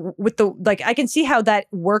I can see how that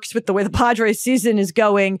works with the way the Padres season is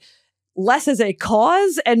going, less as a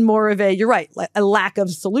cause and more of a, you're right, a lack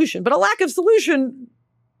of solution. But a lack of solution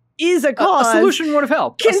is a cause. A solution would have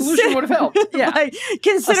helped. A solution would have helped. Yeah. Like,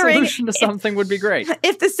 considering a solution to something would be great.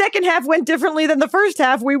 If the second half went differently than the first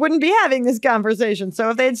half, we wouldn't be having this conversation.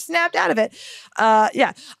 So if they had snapped out of it,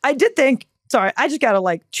 yeah, I did think, sorry, I just got to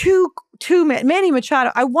like Manny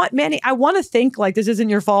Machado. I want to think like this isn't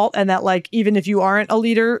your fault, and that like even if you aren't a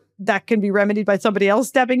leader, that can be remedied by somebody else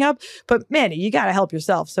stepping up. But Manny, you got to help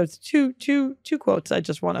yourself. So it's two quotes I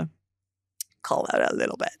just want to call out a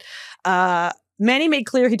little bit. Manny made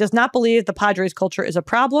clear he does not believe the Padres culture is a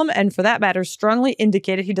problem, and for that matter, strongly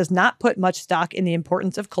indicated he does not put much stock in the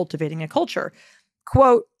importance of cultivating a culture.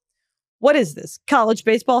 Quote, "What is this? College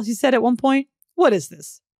baseball?" he said at one point. "What is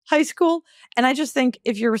this? High school?" And I just think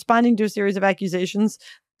if you're responding to a series of accusations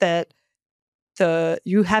that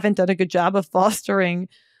you haven't done a good job of fostering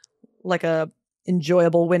like a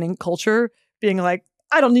enjoyable winning culture, being like,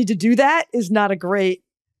 I don't need to do that, is not a great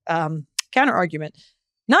counter argument.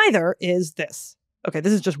 Neither is this. Okay,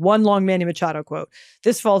 this is just one long Manny Machado quote.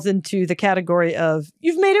 This falls into the category of,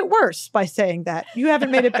 you've made it worse by saying that. You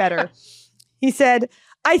haven't made it better. He said,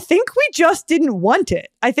 "I think we just didn't want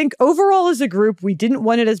it. I think overall as a group, we didn't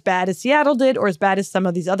want it as bad as Seattle did or as bad as some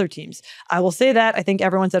of these other teams. I will say that. I think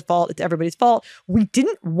everyone's at fault. It's everybody's fault. We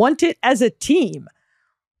didn't want it as a team."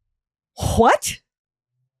 What?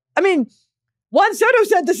 I mean, Juan Soto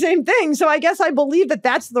said the same thing, so I guess I believe that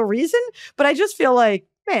that's the reason, but I just feel like,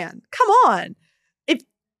 man, come on. If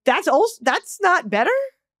that's not better,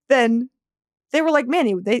 then they were like,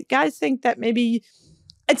 Manny, guys think that maybe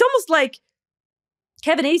it's almost like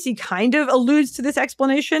Kevin Acee kind of alludes to this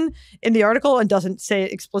explanation in the article and doesn't say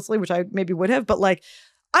it explicitly, which I maybe would have, but like,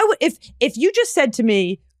 I would, if you just said to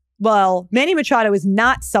me, well, Manny Machado is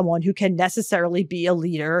not someone who can necessarily be a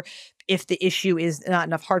leader if the issue is not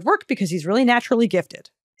enough hard work, because he's really naturally gifted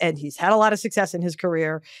and he's had a lot of success in his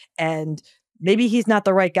career, and maybe he's not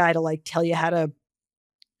the right guy to like tell you how to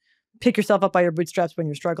pick yourself up by your bootstraps when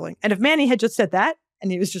you're struggling. And if Manny had just said that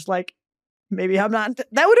and he was just like, maybe I'm not,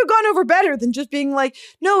 that would have gone over better than just being like,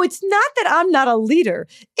 no, it's not that I'm not a leader.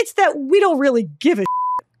 It's that we don't really give a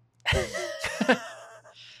shit.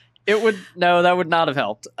 That would not have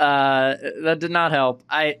helped. That did not help.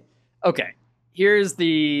 Okay, here's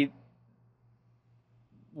the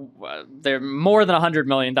more than $100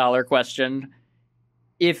 million question.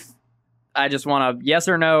 If I just want a yes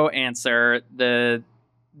or no answer,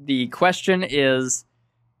 the question is,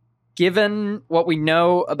 given what we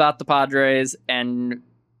know about the Padres and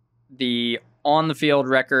the on-the-field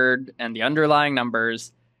record and the underlying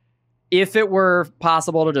numbers, if it were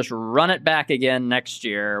possible to just run it back again next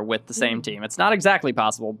year with the same team, it's not exactly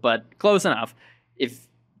possible, but close enough.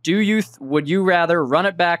 Would you rather run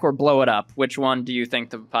it back or blow it up? Which one do you think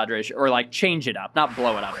the Padres should, or like change it up, not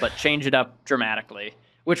blow it up, but change it up dramatically?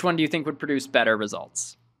 Which one do you think would produce better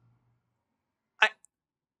results?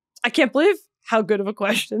 I can't believe how good of a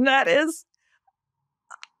question that is.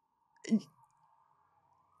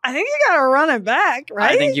 I think you got to run it back,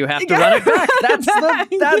 right? I think you have to run it back.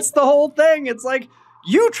 That's the whole thing. It's like,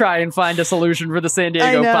 You try and find a solution for the San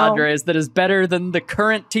Diego Padres that is better than the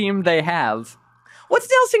current team they have. What's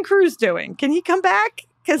Nelson Cruz doing? Can he come back?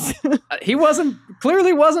 Because he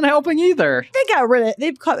clearly wasn't helping either.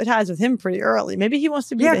 They cut ties with him pretty early. Maybe he wants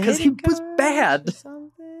to be because he was bad. Or something.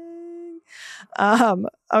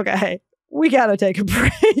 Okay. We got to take a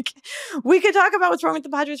break. We could talk about what's wrong with the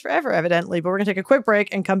Padres forever, evidently, but we're going to take a quick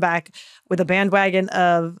break and come back with a bandwagon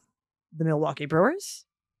of the Milwaukee Brewers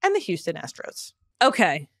and the Houston Astros.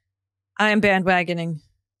 Okay. I am bandwagoning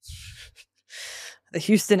the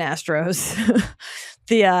Houston Astros,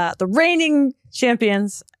 the reigning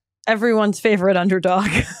champions, everyone's favorite underdog,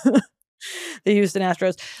 the Houston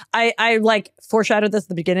Astros. I foreshadowed this at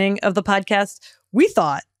the beginning of the podcast. We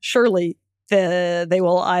thought surely they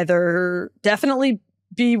will either definitely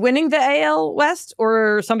be winning the AL West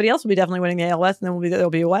or somebody else will be definitely winning the AL West, and then there'll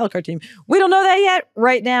be a wildcard team. We don't know that yet.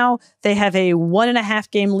 Right now, they have a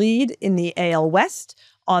 1.5 game lead in the AL West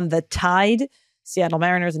on the tied Seattle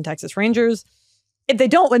Mariners and Texas Rangers. If they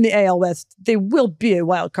don't win the AL West, they will be a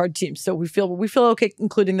wildcard team. So we feel okay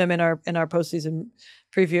including them in our postseason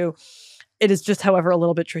preview. It is just, however, a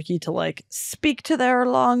little bit tricky to speak to their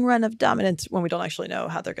long run of dominance when we don't actually know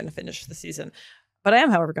how they're going to finish the season. But I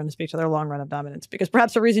am, however, going to speak to their long run of dominance because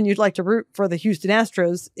perhaps the reason you'd like to root for the Houston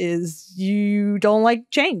Astros is you don't like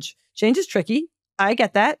change. Change is tricky. I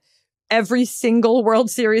get that. Every single World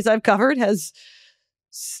Series I've covered has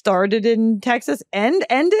started in Texas and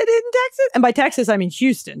ended in Texas. And by Texas, I mean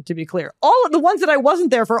Houston, to be clear. All of the ones that I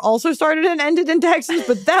wasn't there for also started and ended in Texas,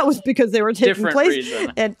 but that was because they were taking place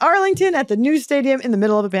in Arlington at the new stadium in the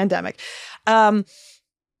middle of a pandemic. All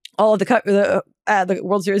of the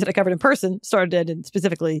World Series that I covered in person started and ended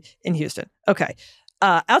specifically in Houston. Okay.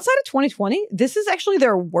 Outside of 2020, this is actually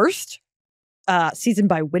their worst season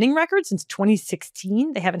by winning record since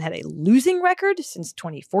 2016. They haven't had a losing record since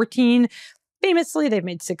 2014. Famously, they've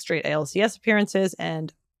made 6 straight ALCS appearances,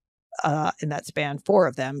 and in that span, 4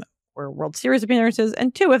 of them were World Series appearances,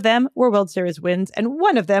 and 2 of them were World Series wins, and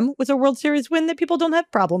 1 of them was a World Series win that people don't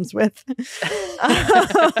have problems with.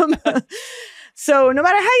 So no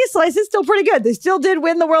matter how you slice, it's still pretty good. They still did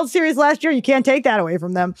win the World Series last year. You can't take that away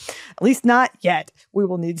from them. At least not yet. We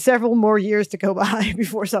will need several more years to go by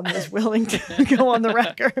before someone is willing to go on the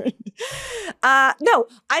record. No,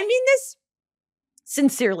 I mean this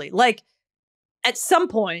sincerely. At some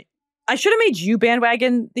point, I should have made you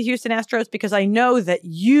bandwagon the Houston Astros because I know that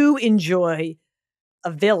you enjoy a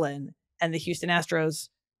villain and the Houston Astros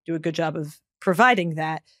do a good job of providing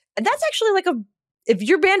that. And that's actually if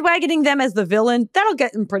you're bandwagoning them as the villain, that'll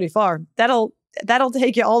get them pretty far. That'll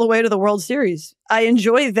take you all the way to the World Series. I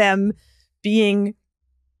enjoy them being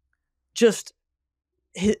just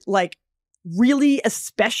really,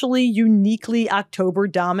 especially uniquely October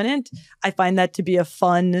dominant. I find that to be a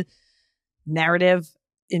fun narrative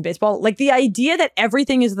in baseball. The idea that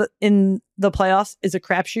everything is in the playoffs is a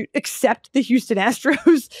crapshoot, except the Houston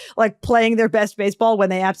Astros, playing their best baseball when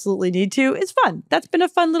they absolutely need to, is fun. That's been a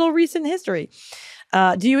fun little recent history.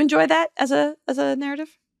 Do you enjoy that as a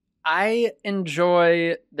narrative? I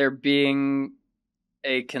enjoy there being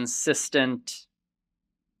a consistent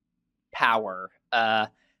power.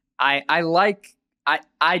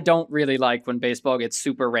 I don't really like when baseball gets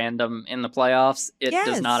super random in the playoffs. It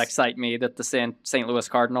does not excite me that the St. Louis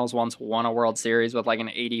Cardinals once won a World Series with an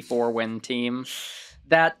 84-win team.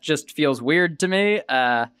 That just feels weird to me.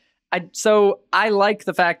 So I like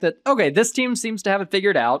the fact that, okay, this team seems to have it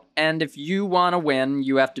figured out, and if you want to win,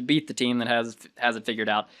 you have to beat the team that has it figured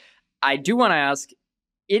out. I do want to ask,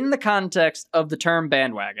 in the context of the term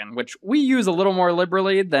bandwagon, which we use a little more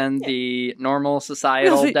liberally than the normal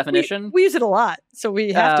societal definition. We use it a lot, so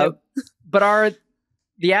we have to. But are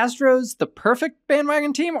the Astros the perfect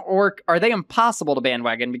bandwagon team, or are they impossible to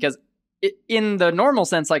bandwagon? Because in the normal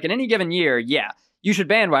sense, in any given year, you should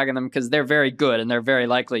bandwagon them because they're very good and they're very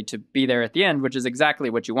likely to be there at the end, which is exactly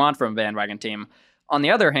what you want from a bandwagon team. On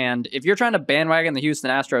the other hand, if you're trying to bandwagon the Houston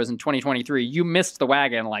Astros in 2023, you missed the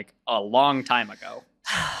wagon a long time ago.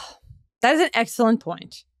 That is an excellent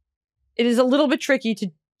point. It is a little bit tricky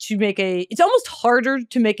to make it's almost harder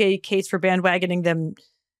to make a case for bandwagoning them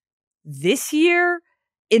this year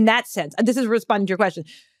in that sense. And this is responding to your question,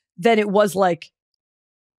 than it was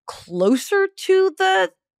closer to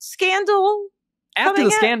the scandal. After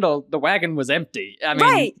the scandal, the wagon was empty. I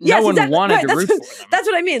mean, no one wanted to root for them. That's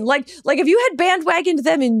what I mean. If you had bandwagoned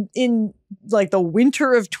them in the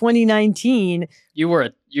winter of 2019, you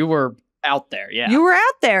were out there, You were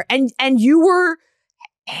out there, and you were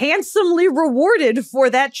handsomely rewarded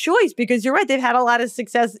for that choice because you're right. They've had a lot of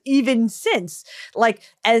success even since. If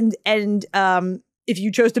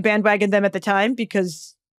you chose to bandwagon them at the time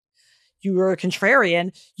because you were a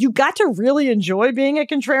contrarian, you got to really enjoy being a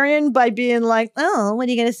contrarian by being like, oh, what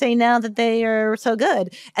are you going to say now that they are so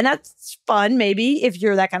good? And that's fun, maybe, if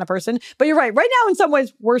you're that kind of person. But you're right. Right now, in some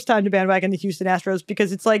ways, worst time to bandwagon the Houston Astros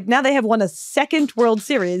because it's like now they have won a second World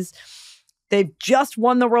Series. They've just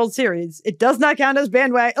won the World Series. It does not count as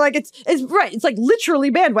bandwagon. Like it's right. It's like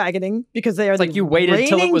literally bandwagoning because they are like you waited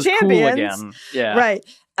till it was champions. Cool again. Yeah. Right.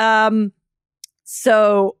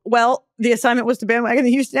 So, well, the assignment was to bandwagon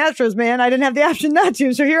the Houston Astros, man. I didn't have the option not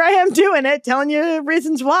to. So here I am doing it, telling you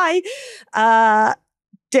reasons why.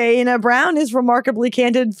 Dana Brown is remarkably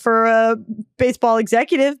candid for a baseball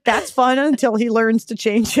executive. That's fun until he learns to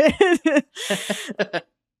change it.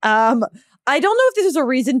 I don't know if this is a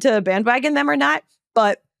reason to bandwagon them or not,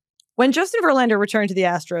 but when Justin Verlander returned to the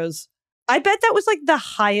Astros, I bet that was like the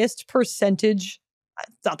highest percentage.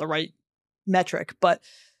 It's not the right metric, but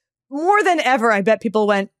more than ever, I bet people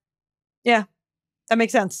went, yeah, that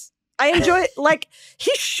makes sense. I enjoy it. Like,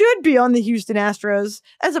 he should be on the Houston Astros.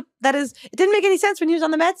 It didn't make any sense when he was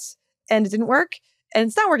on the Mets, and it didn't work. And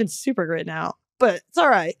it's not working super great now, but it's all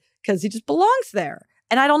right, because he just belongs there.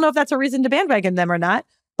 And I don't know if that's a reason to bandwagon them or not,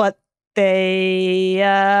 but they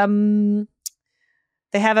have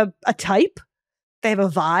a type. They have a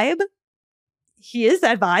vibe. He is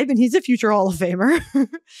that vibe, and he's a future Hall of Famer.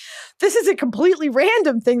 This is a completely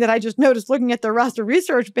random thing that I just noticed looking at the roster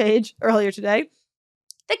research page earlier today.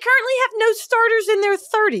 They currently have no starters in their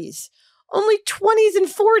 30s, only 20s and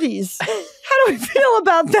 40s. How do we feel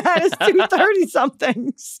about that as two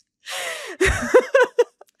 30-somethings?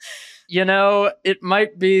 You know, it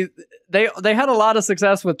might be they had a lot of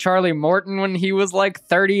success with Charlie Morton when he was like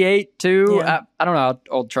 38 too. Yeah. I don't know how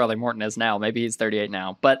old Charlie Morton is now. Maybe he's 38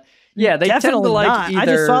 now, but yeah, they Definitely tend to like not. either. I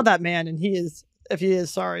just saw that man, and if he is,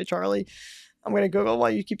 sorry, Charlie. I'm going to Google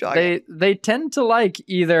while you keep talking. They tend to like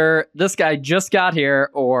either this guy just got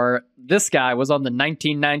here or this guy was on the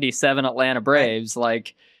 1997 Atlanta Braves. Right.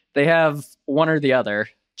 Like they have one or the other.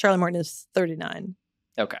 Charlie Morton is 39.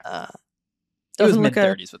 Okay. He was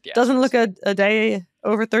mid-30s with the Astros. Doesn't look a day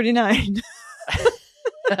over 39.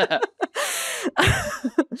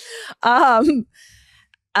 Among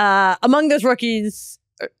those rookies,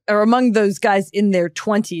 or among those guys in their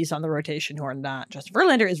 20s on the rotation who are not Justin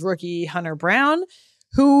Verlander, is rookie Hunter Brown,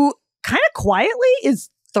 who kind of quietly is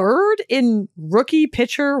third in rookie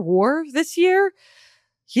pitcher WAR this year.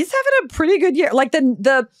 He's having a pretty good year. Like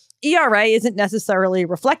the ERA isn't necessarily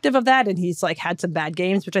reflective of that, and he's like had some bad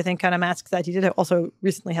games, which I think kind of masks that. He did also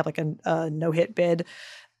recently have like a no-hit bid,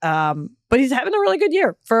 but he's having a really good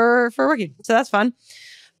year for a rookie, so that's fun.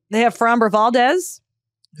 They have Framber Valdez,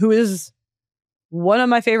 who is one of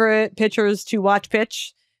my favorite pitchers to watch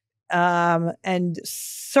pitch, and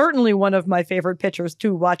certainly one of my favorite pitchers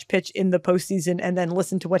to watch pitch in the postseason and then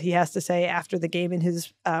listen to what he has to say after the game in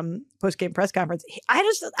his post-game press conference.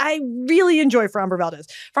 I really enjoy Framber Valdez.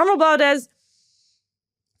 Framber Valdez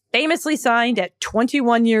famously signed at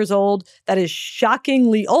 21 years old. That is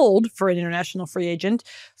shockingly old for an international free agent,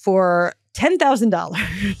 for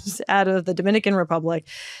 $10,000 out of the Dominican Republic.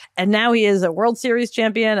 And now he is a World Series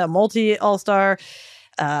champion, a multi-all-star.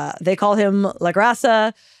 They call him La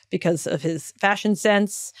Grasa because of his fashion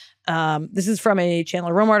sense. This is from a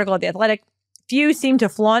Chandler Rome article at The Athletic. Few seem to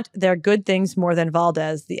flaunt their good things more than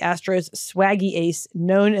Valdez, the Astros' swaggy ace,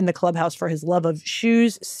 known in the clubhouse for his love of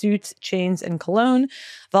shoes, suits, chains, and cologne.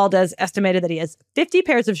 Valdez estimated that he has 50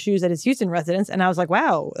 pairs of shoes at his Houston residence, and I was like,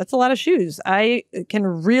 wow, that's a lot of shoes. I can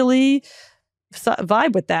really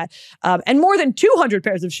vibe with that. And more than 200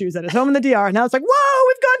 pairs of shoes at his home in the DR. And I was like, whoa,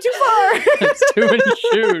 we've gone too far. It's too many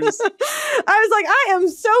shoes. I was like, I am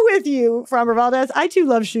so with you, Framber Valdez. I too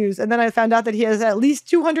love shoes. And then I found out that he has at least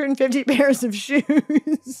 250 pairs of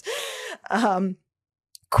shoes.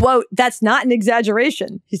 Quote, that's not an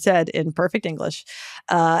exaggeration, he said in perfect English.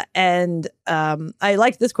 And I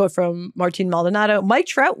liked this quote from Martin Maldonado. Mike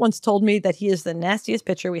Trout once told me that he is the nastiest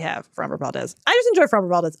pitcher we have, Framber Valdez. I just enjoy Framber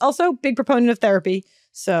Valdez. Also, big proponent of therapy.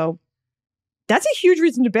 So that's a huge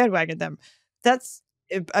reason to bandwagon them. That's,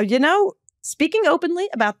 speaking openly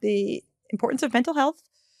about the importance of mental health,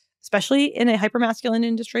 especially in a hypermasculine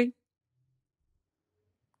industry.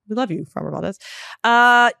 We love you, Framber Valdez.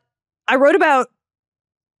 I wrote about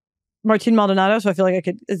Martin Maldonado, so I feel like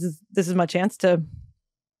this is my chance to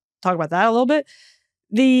talk about that a little bit.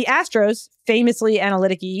 The Astros, famously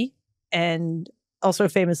analytic-y and also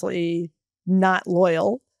famously not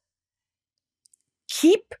loyal,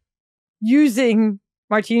 keep using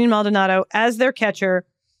Martin Maldonado as their catcher,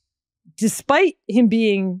 despite him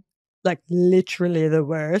being like literally the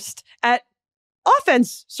worst at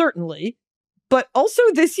offense, certainly, but also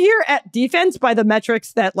this year at defense by the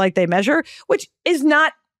metrics that like they measure, which is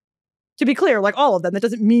not To be clear, like all of them. That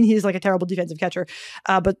doesn't mean he's like a terrible defensive catcher.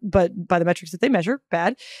 But by the metrics that they measure,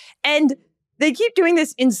 bad. And they keep doing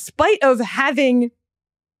this in spite of having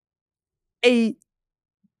a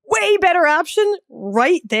way better option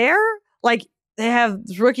right there. Like they have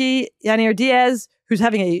this rookie, Yannier Diaz, who's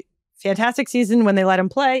having a fantastic season when they let him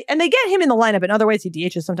play. And they get him in the lineup. In other ways, he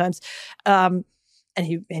DHs sometimes. And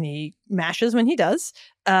he mashes when he does.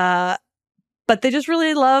 But they just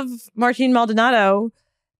really love Martin Maldonado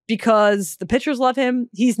because the pitchers love him.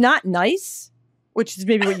 He's not nice, which is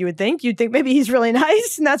maybe what you would think. You'd think maybe he's really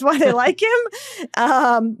nice, and that's why they like him.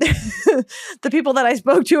 The people that I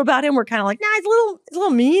spoke to about him were kind of like, nah, he's a little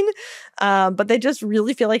mean. But they just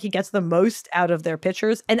really feel like he gets the most out of their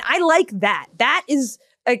pitchers. And I like that. That is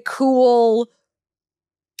a cool...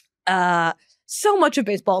 so much of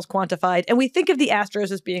baseball is quantified. And we think of the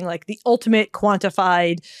Astros as being like the ultimate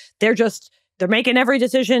quantified. They're making every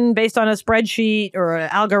decision based on a spreadsheet or an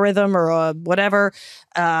algorithm or a whatever.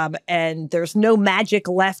 And there's no magic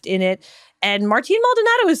left in it. And Martin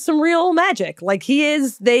Maldonado is some real magic. Like he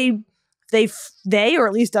is, they, or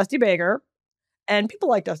at least Dusty Baker, and people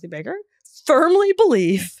like Dusty Baker, firmly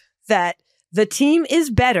believe that the team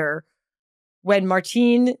is better when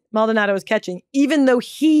Martin Maldonado is catching, even though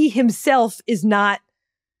he himself is not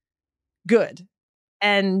good.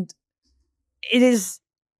 And it is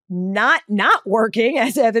not working,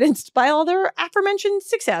 as evidenced by all their aforementioned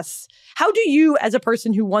success. How do you, as a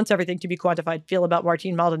person who wants everything to be quantified, feel about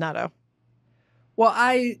Martin Maldonado? Well,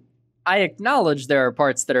 I acknowledge there are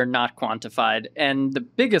parts that are not quantified, and the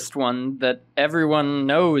biggest one that everyone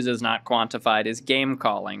knows is not quantified is game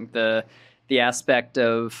calling, the aspect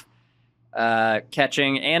of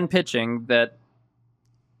catching and pitching that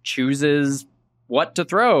chooses what to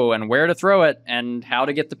throw and where to throw it and how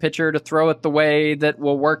to get the pitcher to throw it the way that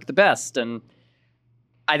will work the best. And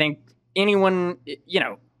I think anyone,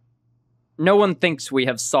 no one thinks we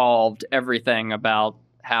have solved everything about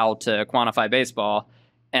how to quantify baseball.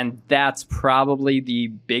 And that's probably the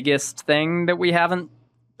biggest thing that we haven't.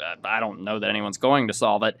 I don't know that anyone's going to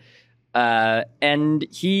solve it. And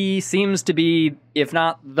he seems to be, if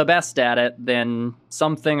not the best at it, then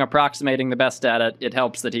something approximating the best at it. It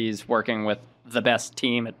helps that he's working with the best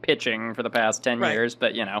team at pitching for the past 10 years,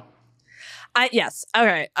 but yes.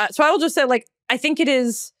 Okay. So I will just say, like, I think it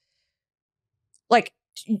is, like,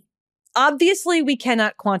 obviously we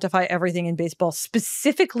cannot quantify everything in baseball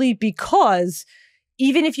specifically because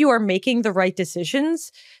even if you are making the right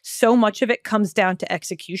decisions, so much of it comes down to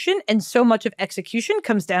execution, and so much of execution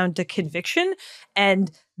comes down to conviction.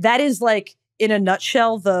 And that is, like, in a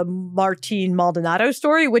nutshell, the Martin Maldonado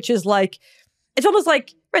story, which is like, it's almost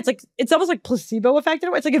like, it's almost like placebo effect.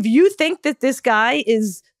 It's like if you think that this guy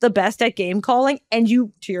is the best at game calling and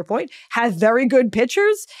you, to your point, have very good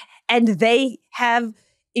pitchers and they have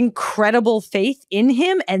incredible faith in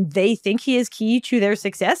him and they think he is key to their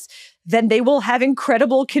success, then they will have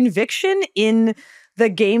incredible conviction in the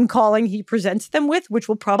game calling he presents them with, which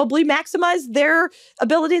will probably maximize their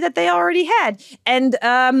ability that they already had. And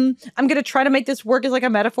I'm going to try to make this work as like a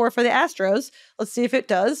metaphor for the Astros. Let's see if it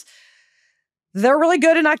does. They're really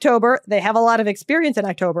good in October. They have a lot of experience in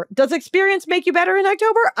October. Does experience make you better in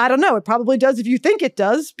October? I don't know. It probably does if you think it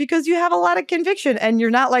does, because you have a lot of conviction and you're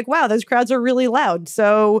not like, wow, those crowds are really loud.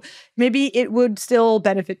 So maybe it would still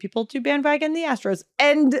benefit people to bandwagon the Astros.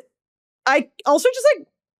 And I also just like,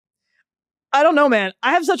 I don't know, man.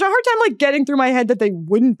 I have such a hard time like getting through my head that they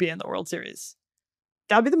wouldn't be in the World Series.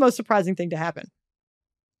 That would be the most surprising thing to happen.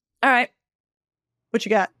 All right. What you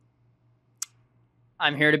got?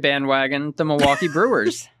 I'm here to bandwagon the Milwaukee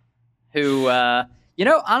Brewers, who,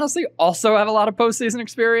 honestly also have a lot of postseason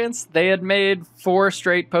experience. They had made 4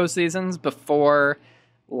 straight postseasons before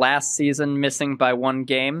last season, missing by 1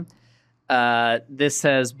 game. This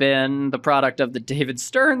has been the product of the David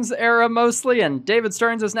Stearns era mostly, and David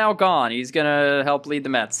Stearns is now gone. He's going to help lead the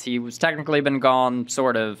Mets. He was technically been gone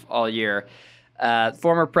sort of all year.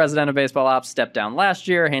 Former president of baseball ops stepped down last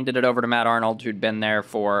year, handed it over to Matt Arnold, who'd been there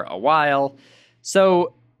for a while.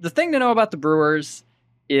 So the thing to know about the Brewers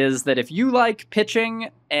is that if you like pitching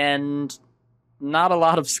and not a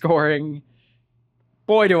lot of scoring,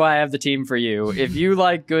 boy, do I have the team for you. If you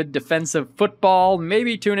like good defensive football,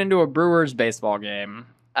 maybe tune into a Brewers baseball game.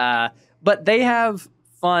 But they have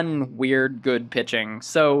fun, weird, good pitching.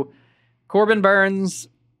 So Corbin Burns,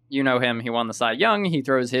 you know him. He won the Cy Young. He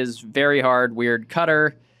throws his very hard, weird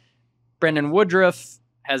cutter. Brendan Woodruff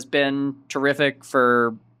has been terrific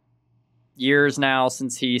for years now,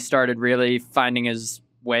 since he started really finding his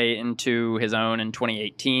way into his own in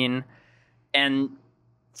 2018. And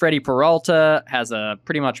Freddie Peralta has a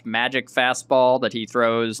pretty much magic fastball that he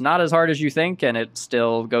throws not as hard as you think, and it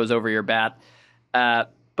still goes over your bat.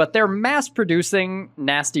 But they're mass-producing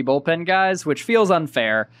nasty bullpen guys, which feels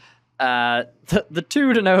unfair. The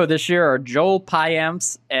two to know this year are Joel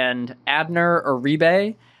Payamps and Abner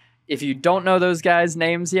Uribe. If you don't know those guys'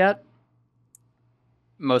 names yet,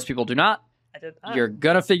 most people do not. I did not. You're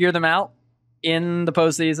going to figure them out in the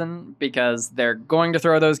postseason because they're going to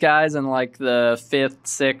throw those guys in like the 5th,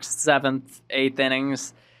 6th, 7th, 8th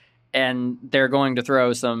innings, and they're going to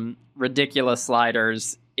throw some ridiculous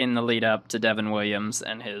sliders in the lead up to Devin Williams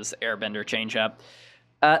and his airbender changeup.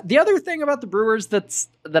 The other thing about the Brewers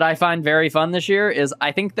that I find very fun this year is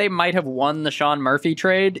I think they might have won the Sean Murphy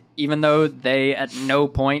trade, even though they at no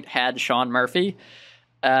point had Sean Murphy.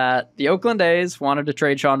 The Oakland A's wanted to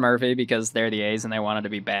trade Sean Murphy because they're the A's and they wanted to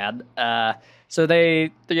be bad. So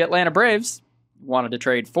the Atlanta Braves wanted to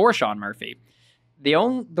trade for Sean Murphy.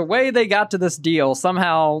 The way they got to this deal,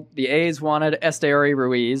 somehow the A's wanted Esteury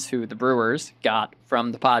Ruiz, who the Brewers got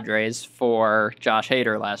from the Padres for Josh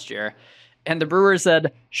Hader last year. And the Brewers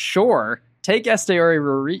said, sure, take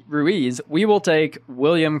Esteury Ruiz. We will take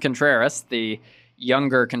William Contreras, the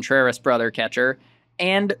younger Contreras brother catcher,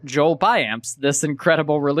 and Joel Payamps, this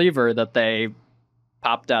incredible reliever that they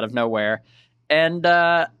popped out of nowhere. And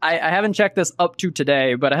I haven't checked this up to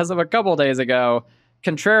today, but as of a couple days ago,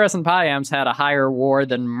 Contreras and Payamps had a higher WAR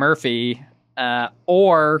than Murphy,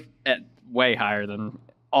 or way higher than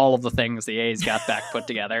all of the things the A's got back put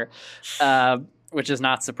together, which is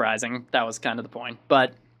not surprising. That was kind of the point.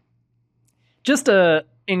 But just a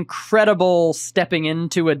incredible stepping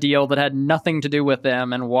into a deal that had nothing to do with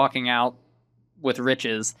them and walking out with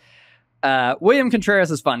riches. William Contreras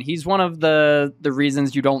is fun. He's one of the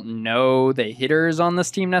reasons you don't know the hitters on this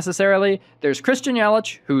team necessarily. There's Christian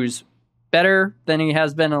Yelich, who's better than he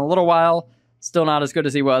has been in a little while. Still not as good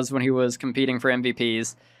as he was when he was competing for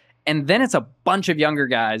MVPs. And then it's a bunch of younger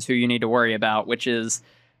guys who you need to worry about, which is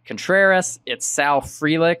Contreras. It's Sal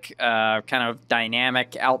Frelick, kind of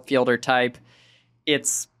dynamic outfielder type.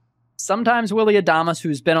 It's sometimes Willy Adames,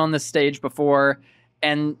 who's been on this stage before.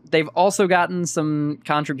 And they've also gotten some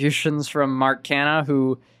contributions from Mark Canha,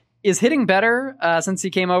 who is hitting better since he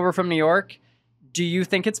came over from New York. Do you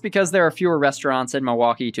think it's because there are fewer restaurants in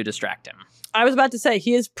Milwaukee to distract him? I was about to say,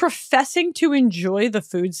 he is professing to enjoy the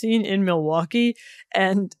food scene in Milwaukee,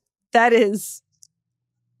 and that is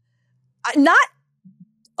not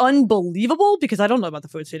unbelievable because I don't know about the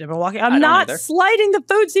food scene in Milwaukee. I'm not slighting the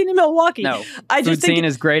food scene in Milwaukee. No, food scene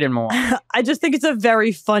is great in Milwaukee. I just think it's a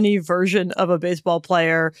very funny version of a baseball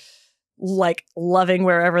player like loving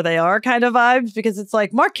wherever they are kind of vibes, because it's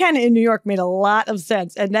like Mark Canha in New York made a lot of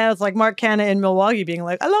sense. And now it's like Mark Canha in Milwaukee being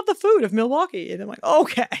like, I love the food of Milwaukee. And I'm like,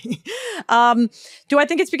 okay. Do I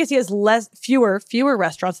think it's because he has fewer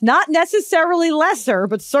restaurants, not necessarily lesser,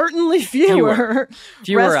 but certainly fewer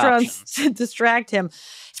restaurants to distract him.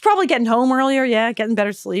 He's probably getting home earlier. Yeah. Getting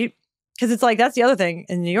better sleep. Cause it's like, that's the other thing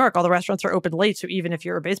in New York, all the restaurants are open late. So even if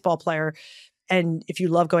you're a baseball player, and if you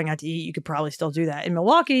love going out to eat, you could probably still do that. In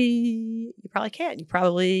Milwaukee, you probably can't. You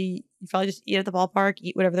probably just eat at the ballpark,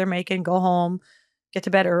 eat whatever they're making, go home, get to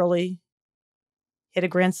bed early, hit a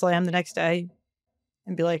grand slam the next day,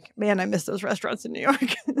 and be like, man, I miss those restaurants in New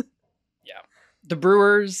York. Yeah. The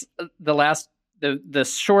Brewers, the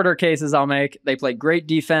shorter cases I'll make, they play great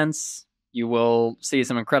defense. You will see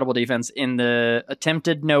some incredible defense in the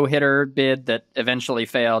attempted no-hitter bid that eventually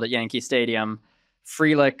failed at Yankee Stadium.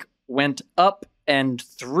 Frelick went up and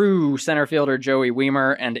through center fielder Joey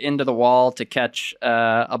Wiemer and into the wall to catch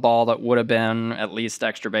a ball that would have been at least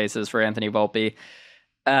extra bases for Anthony Volpe.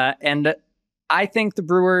 And I think the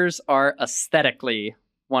Brewers are aesthetically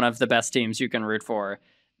one of the best teams you can root for.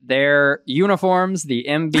 Their uniforms, the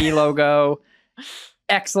MB logo,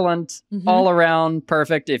 excellent, all around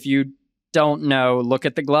perfect. If you don't know, look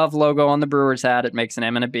at the glove logo on the Brewers hat. It makes an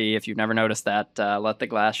M and a B. If you've never noticed that, let the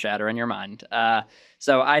glass shatter in your mind.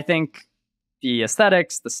 So I think the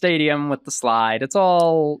aesthetics, the stadium with the slide, it's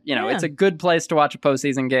all, it's a good place to watch a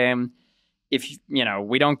postseason game. If,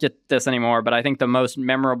 we don't get this anymore, but I think the most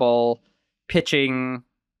memorable pitcher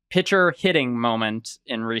hitting moment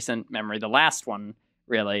in recent memory, the last one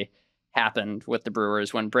really happened with the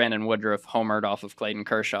Brewers when Brandon Woodruff homered off of Clayton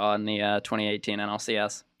Kershaw in the 2018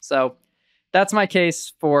 NLCS. So that's my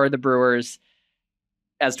case for the Brewers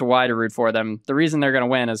as to why to root for them. The reason they're going to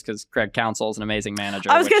win is because Craig Counsell is an amazing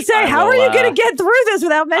manager. I was going to say, how are you going to get through this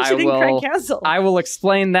without mentioning Craig Counsell? I will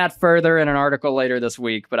explain that further in an article later this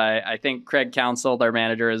week, but I think Craig Counsell, their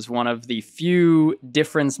manager, is one of the few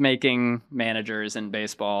difference-making managers in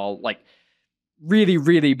baseball, like really,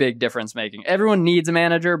 really big difference-making. Everyone needs a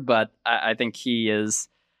manager, but I think he is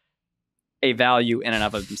a value in and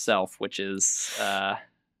of himself, which is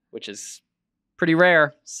pretty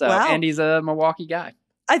rare. So, wow. And he's a Milwaukee guy.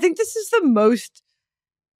 I think this is the most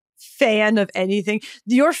fan of anything.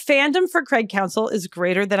 Your fandom for Craig Counsell is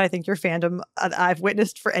greater than I think your fandom I've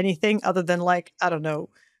witnessed for anything other than, like, I don't know,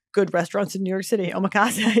 good restaurants in New York City,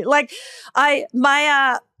 omakase. Like,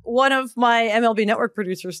 one of my MLB Network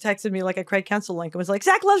producers texted me like a Craig Counsell link and was like,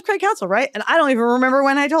 Zach loves Craig Counsell, right? And I don't even remember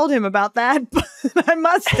when I told him about that, but I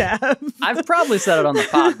must have. I've probably said it on the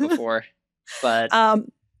pod before, but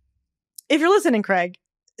if you're listening, Craig,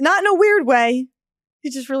 not in a weird way, he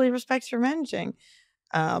just really respects your managing.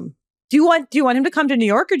 Do you want him to come to New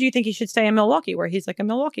York, or do you think he should stay in Milwaukee, where he's like a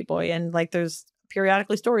Milwaukee boy, and like there's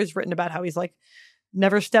periodically stories written about how he's like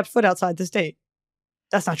never stepped foot outside the state?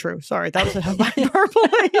 That's not true. Sorry, that was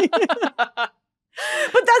hyperbole.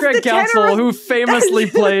 But that's Craig the Counsell, who famously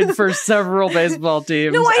played for several baseball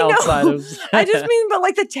teams outside of. I just mean, but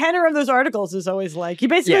like the tenor of those articles is always like he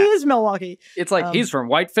basically is Milwaukee. It's like he's from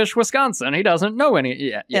Whitefish, Wisconsin. He doesn't know any.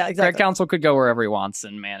 Yeah, exactly. Craig Counsell could go wherever he wants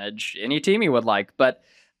and manage any team he would like. But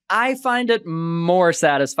I find it more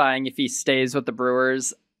satisfying if he stays with the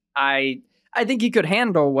Brewers. I think he could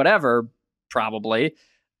handle whatever, probably.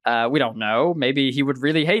 We don't know. Maybe he would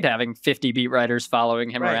really hate having 50 beat writers following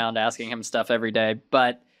him around, asking him stuff every day.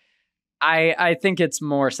 But I think it's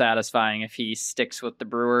more satisfying if he sticks with the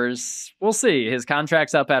Brewers. We'll see. His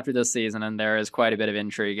contract's up after this season, and there is quite a bit of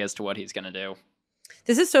intrigue as to what he's going to do.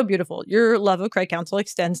 This is so beautiful. Your love of Craig Counsell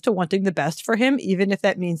extends to wanting the best for him, even if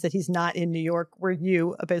that means that he's not in New York, where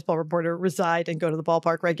you, a baseball reporter, reside and go to the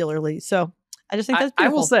ballpark regularly. So I just think that's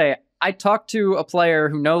beautiful. I will say, I talked to a player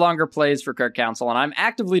who no longer plays for Craig Counsell, and I'm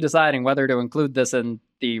actively deciding whether to include this in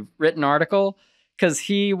the written article, because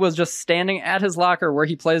he was just standing at his locker where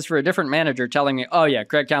he plays for a different manager telling me, oh yeah,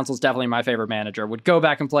 Craig Counsell's definitely my favorite manager. Would go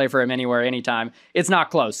back and play for him anywhere, anytime. It's not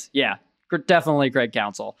close. Yeah, definitely Craig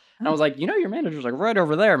Counsell. And I was like, your manager's like right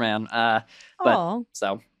over there, man. But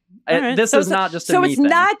so... Right. This is not just a me thing. So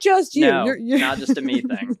it's not just you. No, you're... not just a me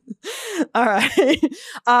thing. All right.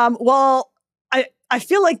 Well, I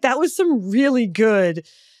feel like that was some really good,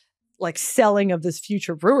 like, selling of this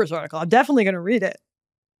future Brewers article. I'm definitely going to read it.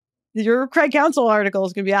 Your Craig Counsell article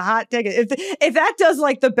is going to be a hot ticket. If that does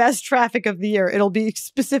like the best traffic of the year, it'll be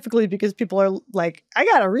specifically because people are like, I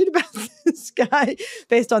got to read about this guy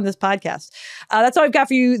based on this podcast. That's all I've got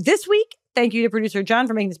for you this week. Thank you to producer John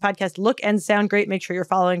for making this podcast look and sound great. Make sure you're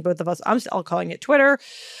following both of us. I'm still calling it Twitter.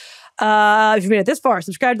 If you made it this far,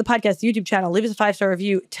 subscribe to the podcast YouTube channel. Leave us a 5-star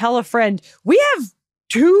review. Tell a friend. We have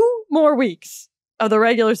 2 more weeks of the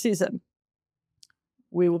regular season.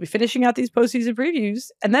 We will be finishing out these postseason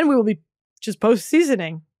previews, and then we will be just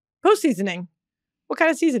post-seasoning. Post-seasoning. What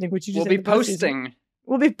kind of seasoning would you just say? We'll be posting.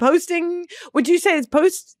 We'll be posting. Would you say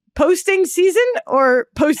it's posting season or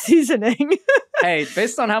post-seasoning? Hey,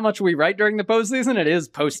 based on how much we write during the postseason, it is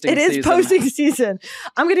posting season. It is posting season.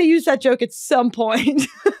 I'm going to use that joke at some point.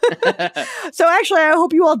 So actually, I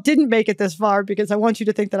hope you all didn't make it this far, because I want you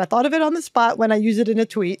to think that I thought of it on the spot when I use it in a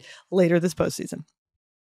tweet later this postseason.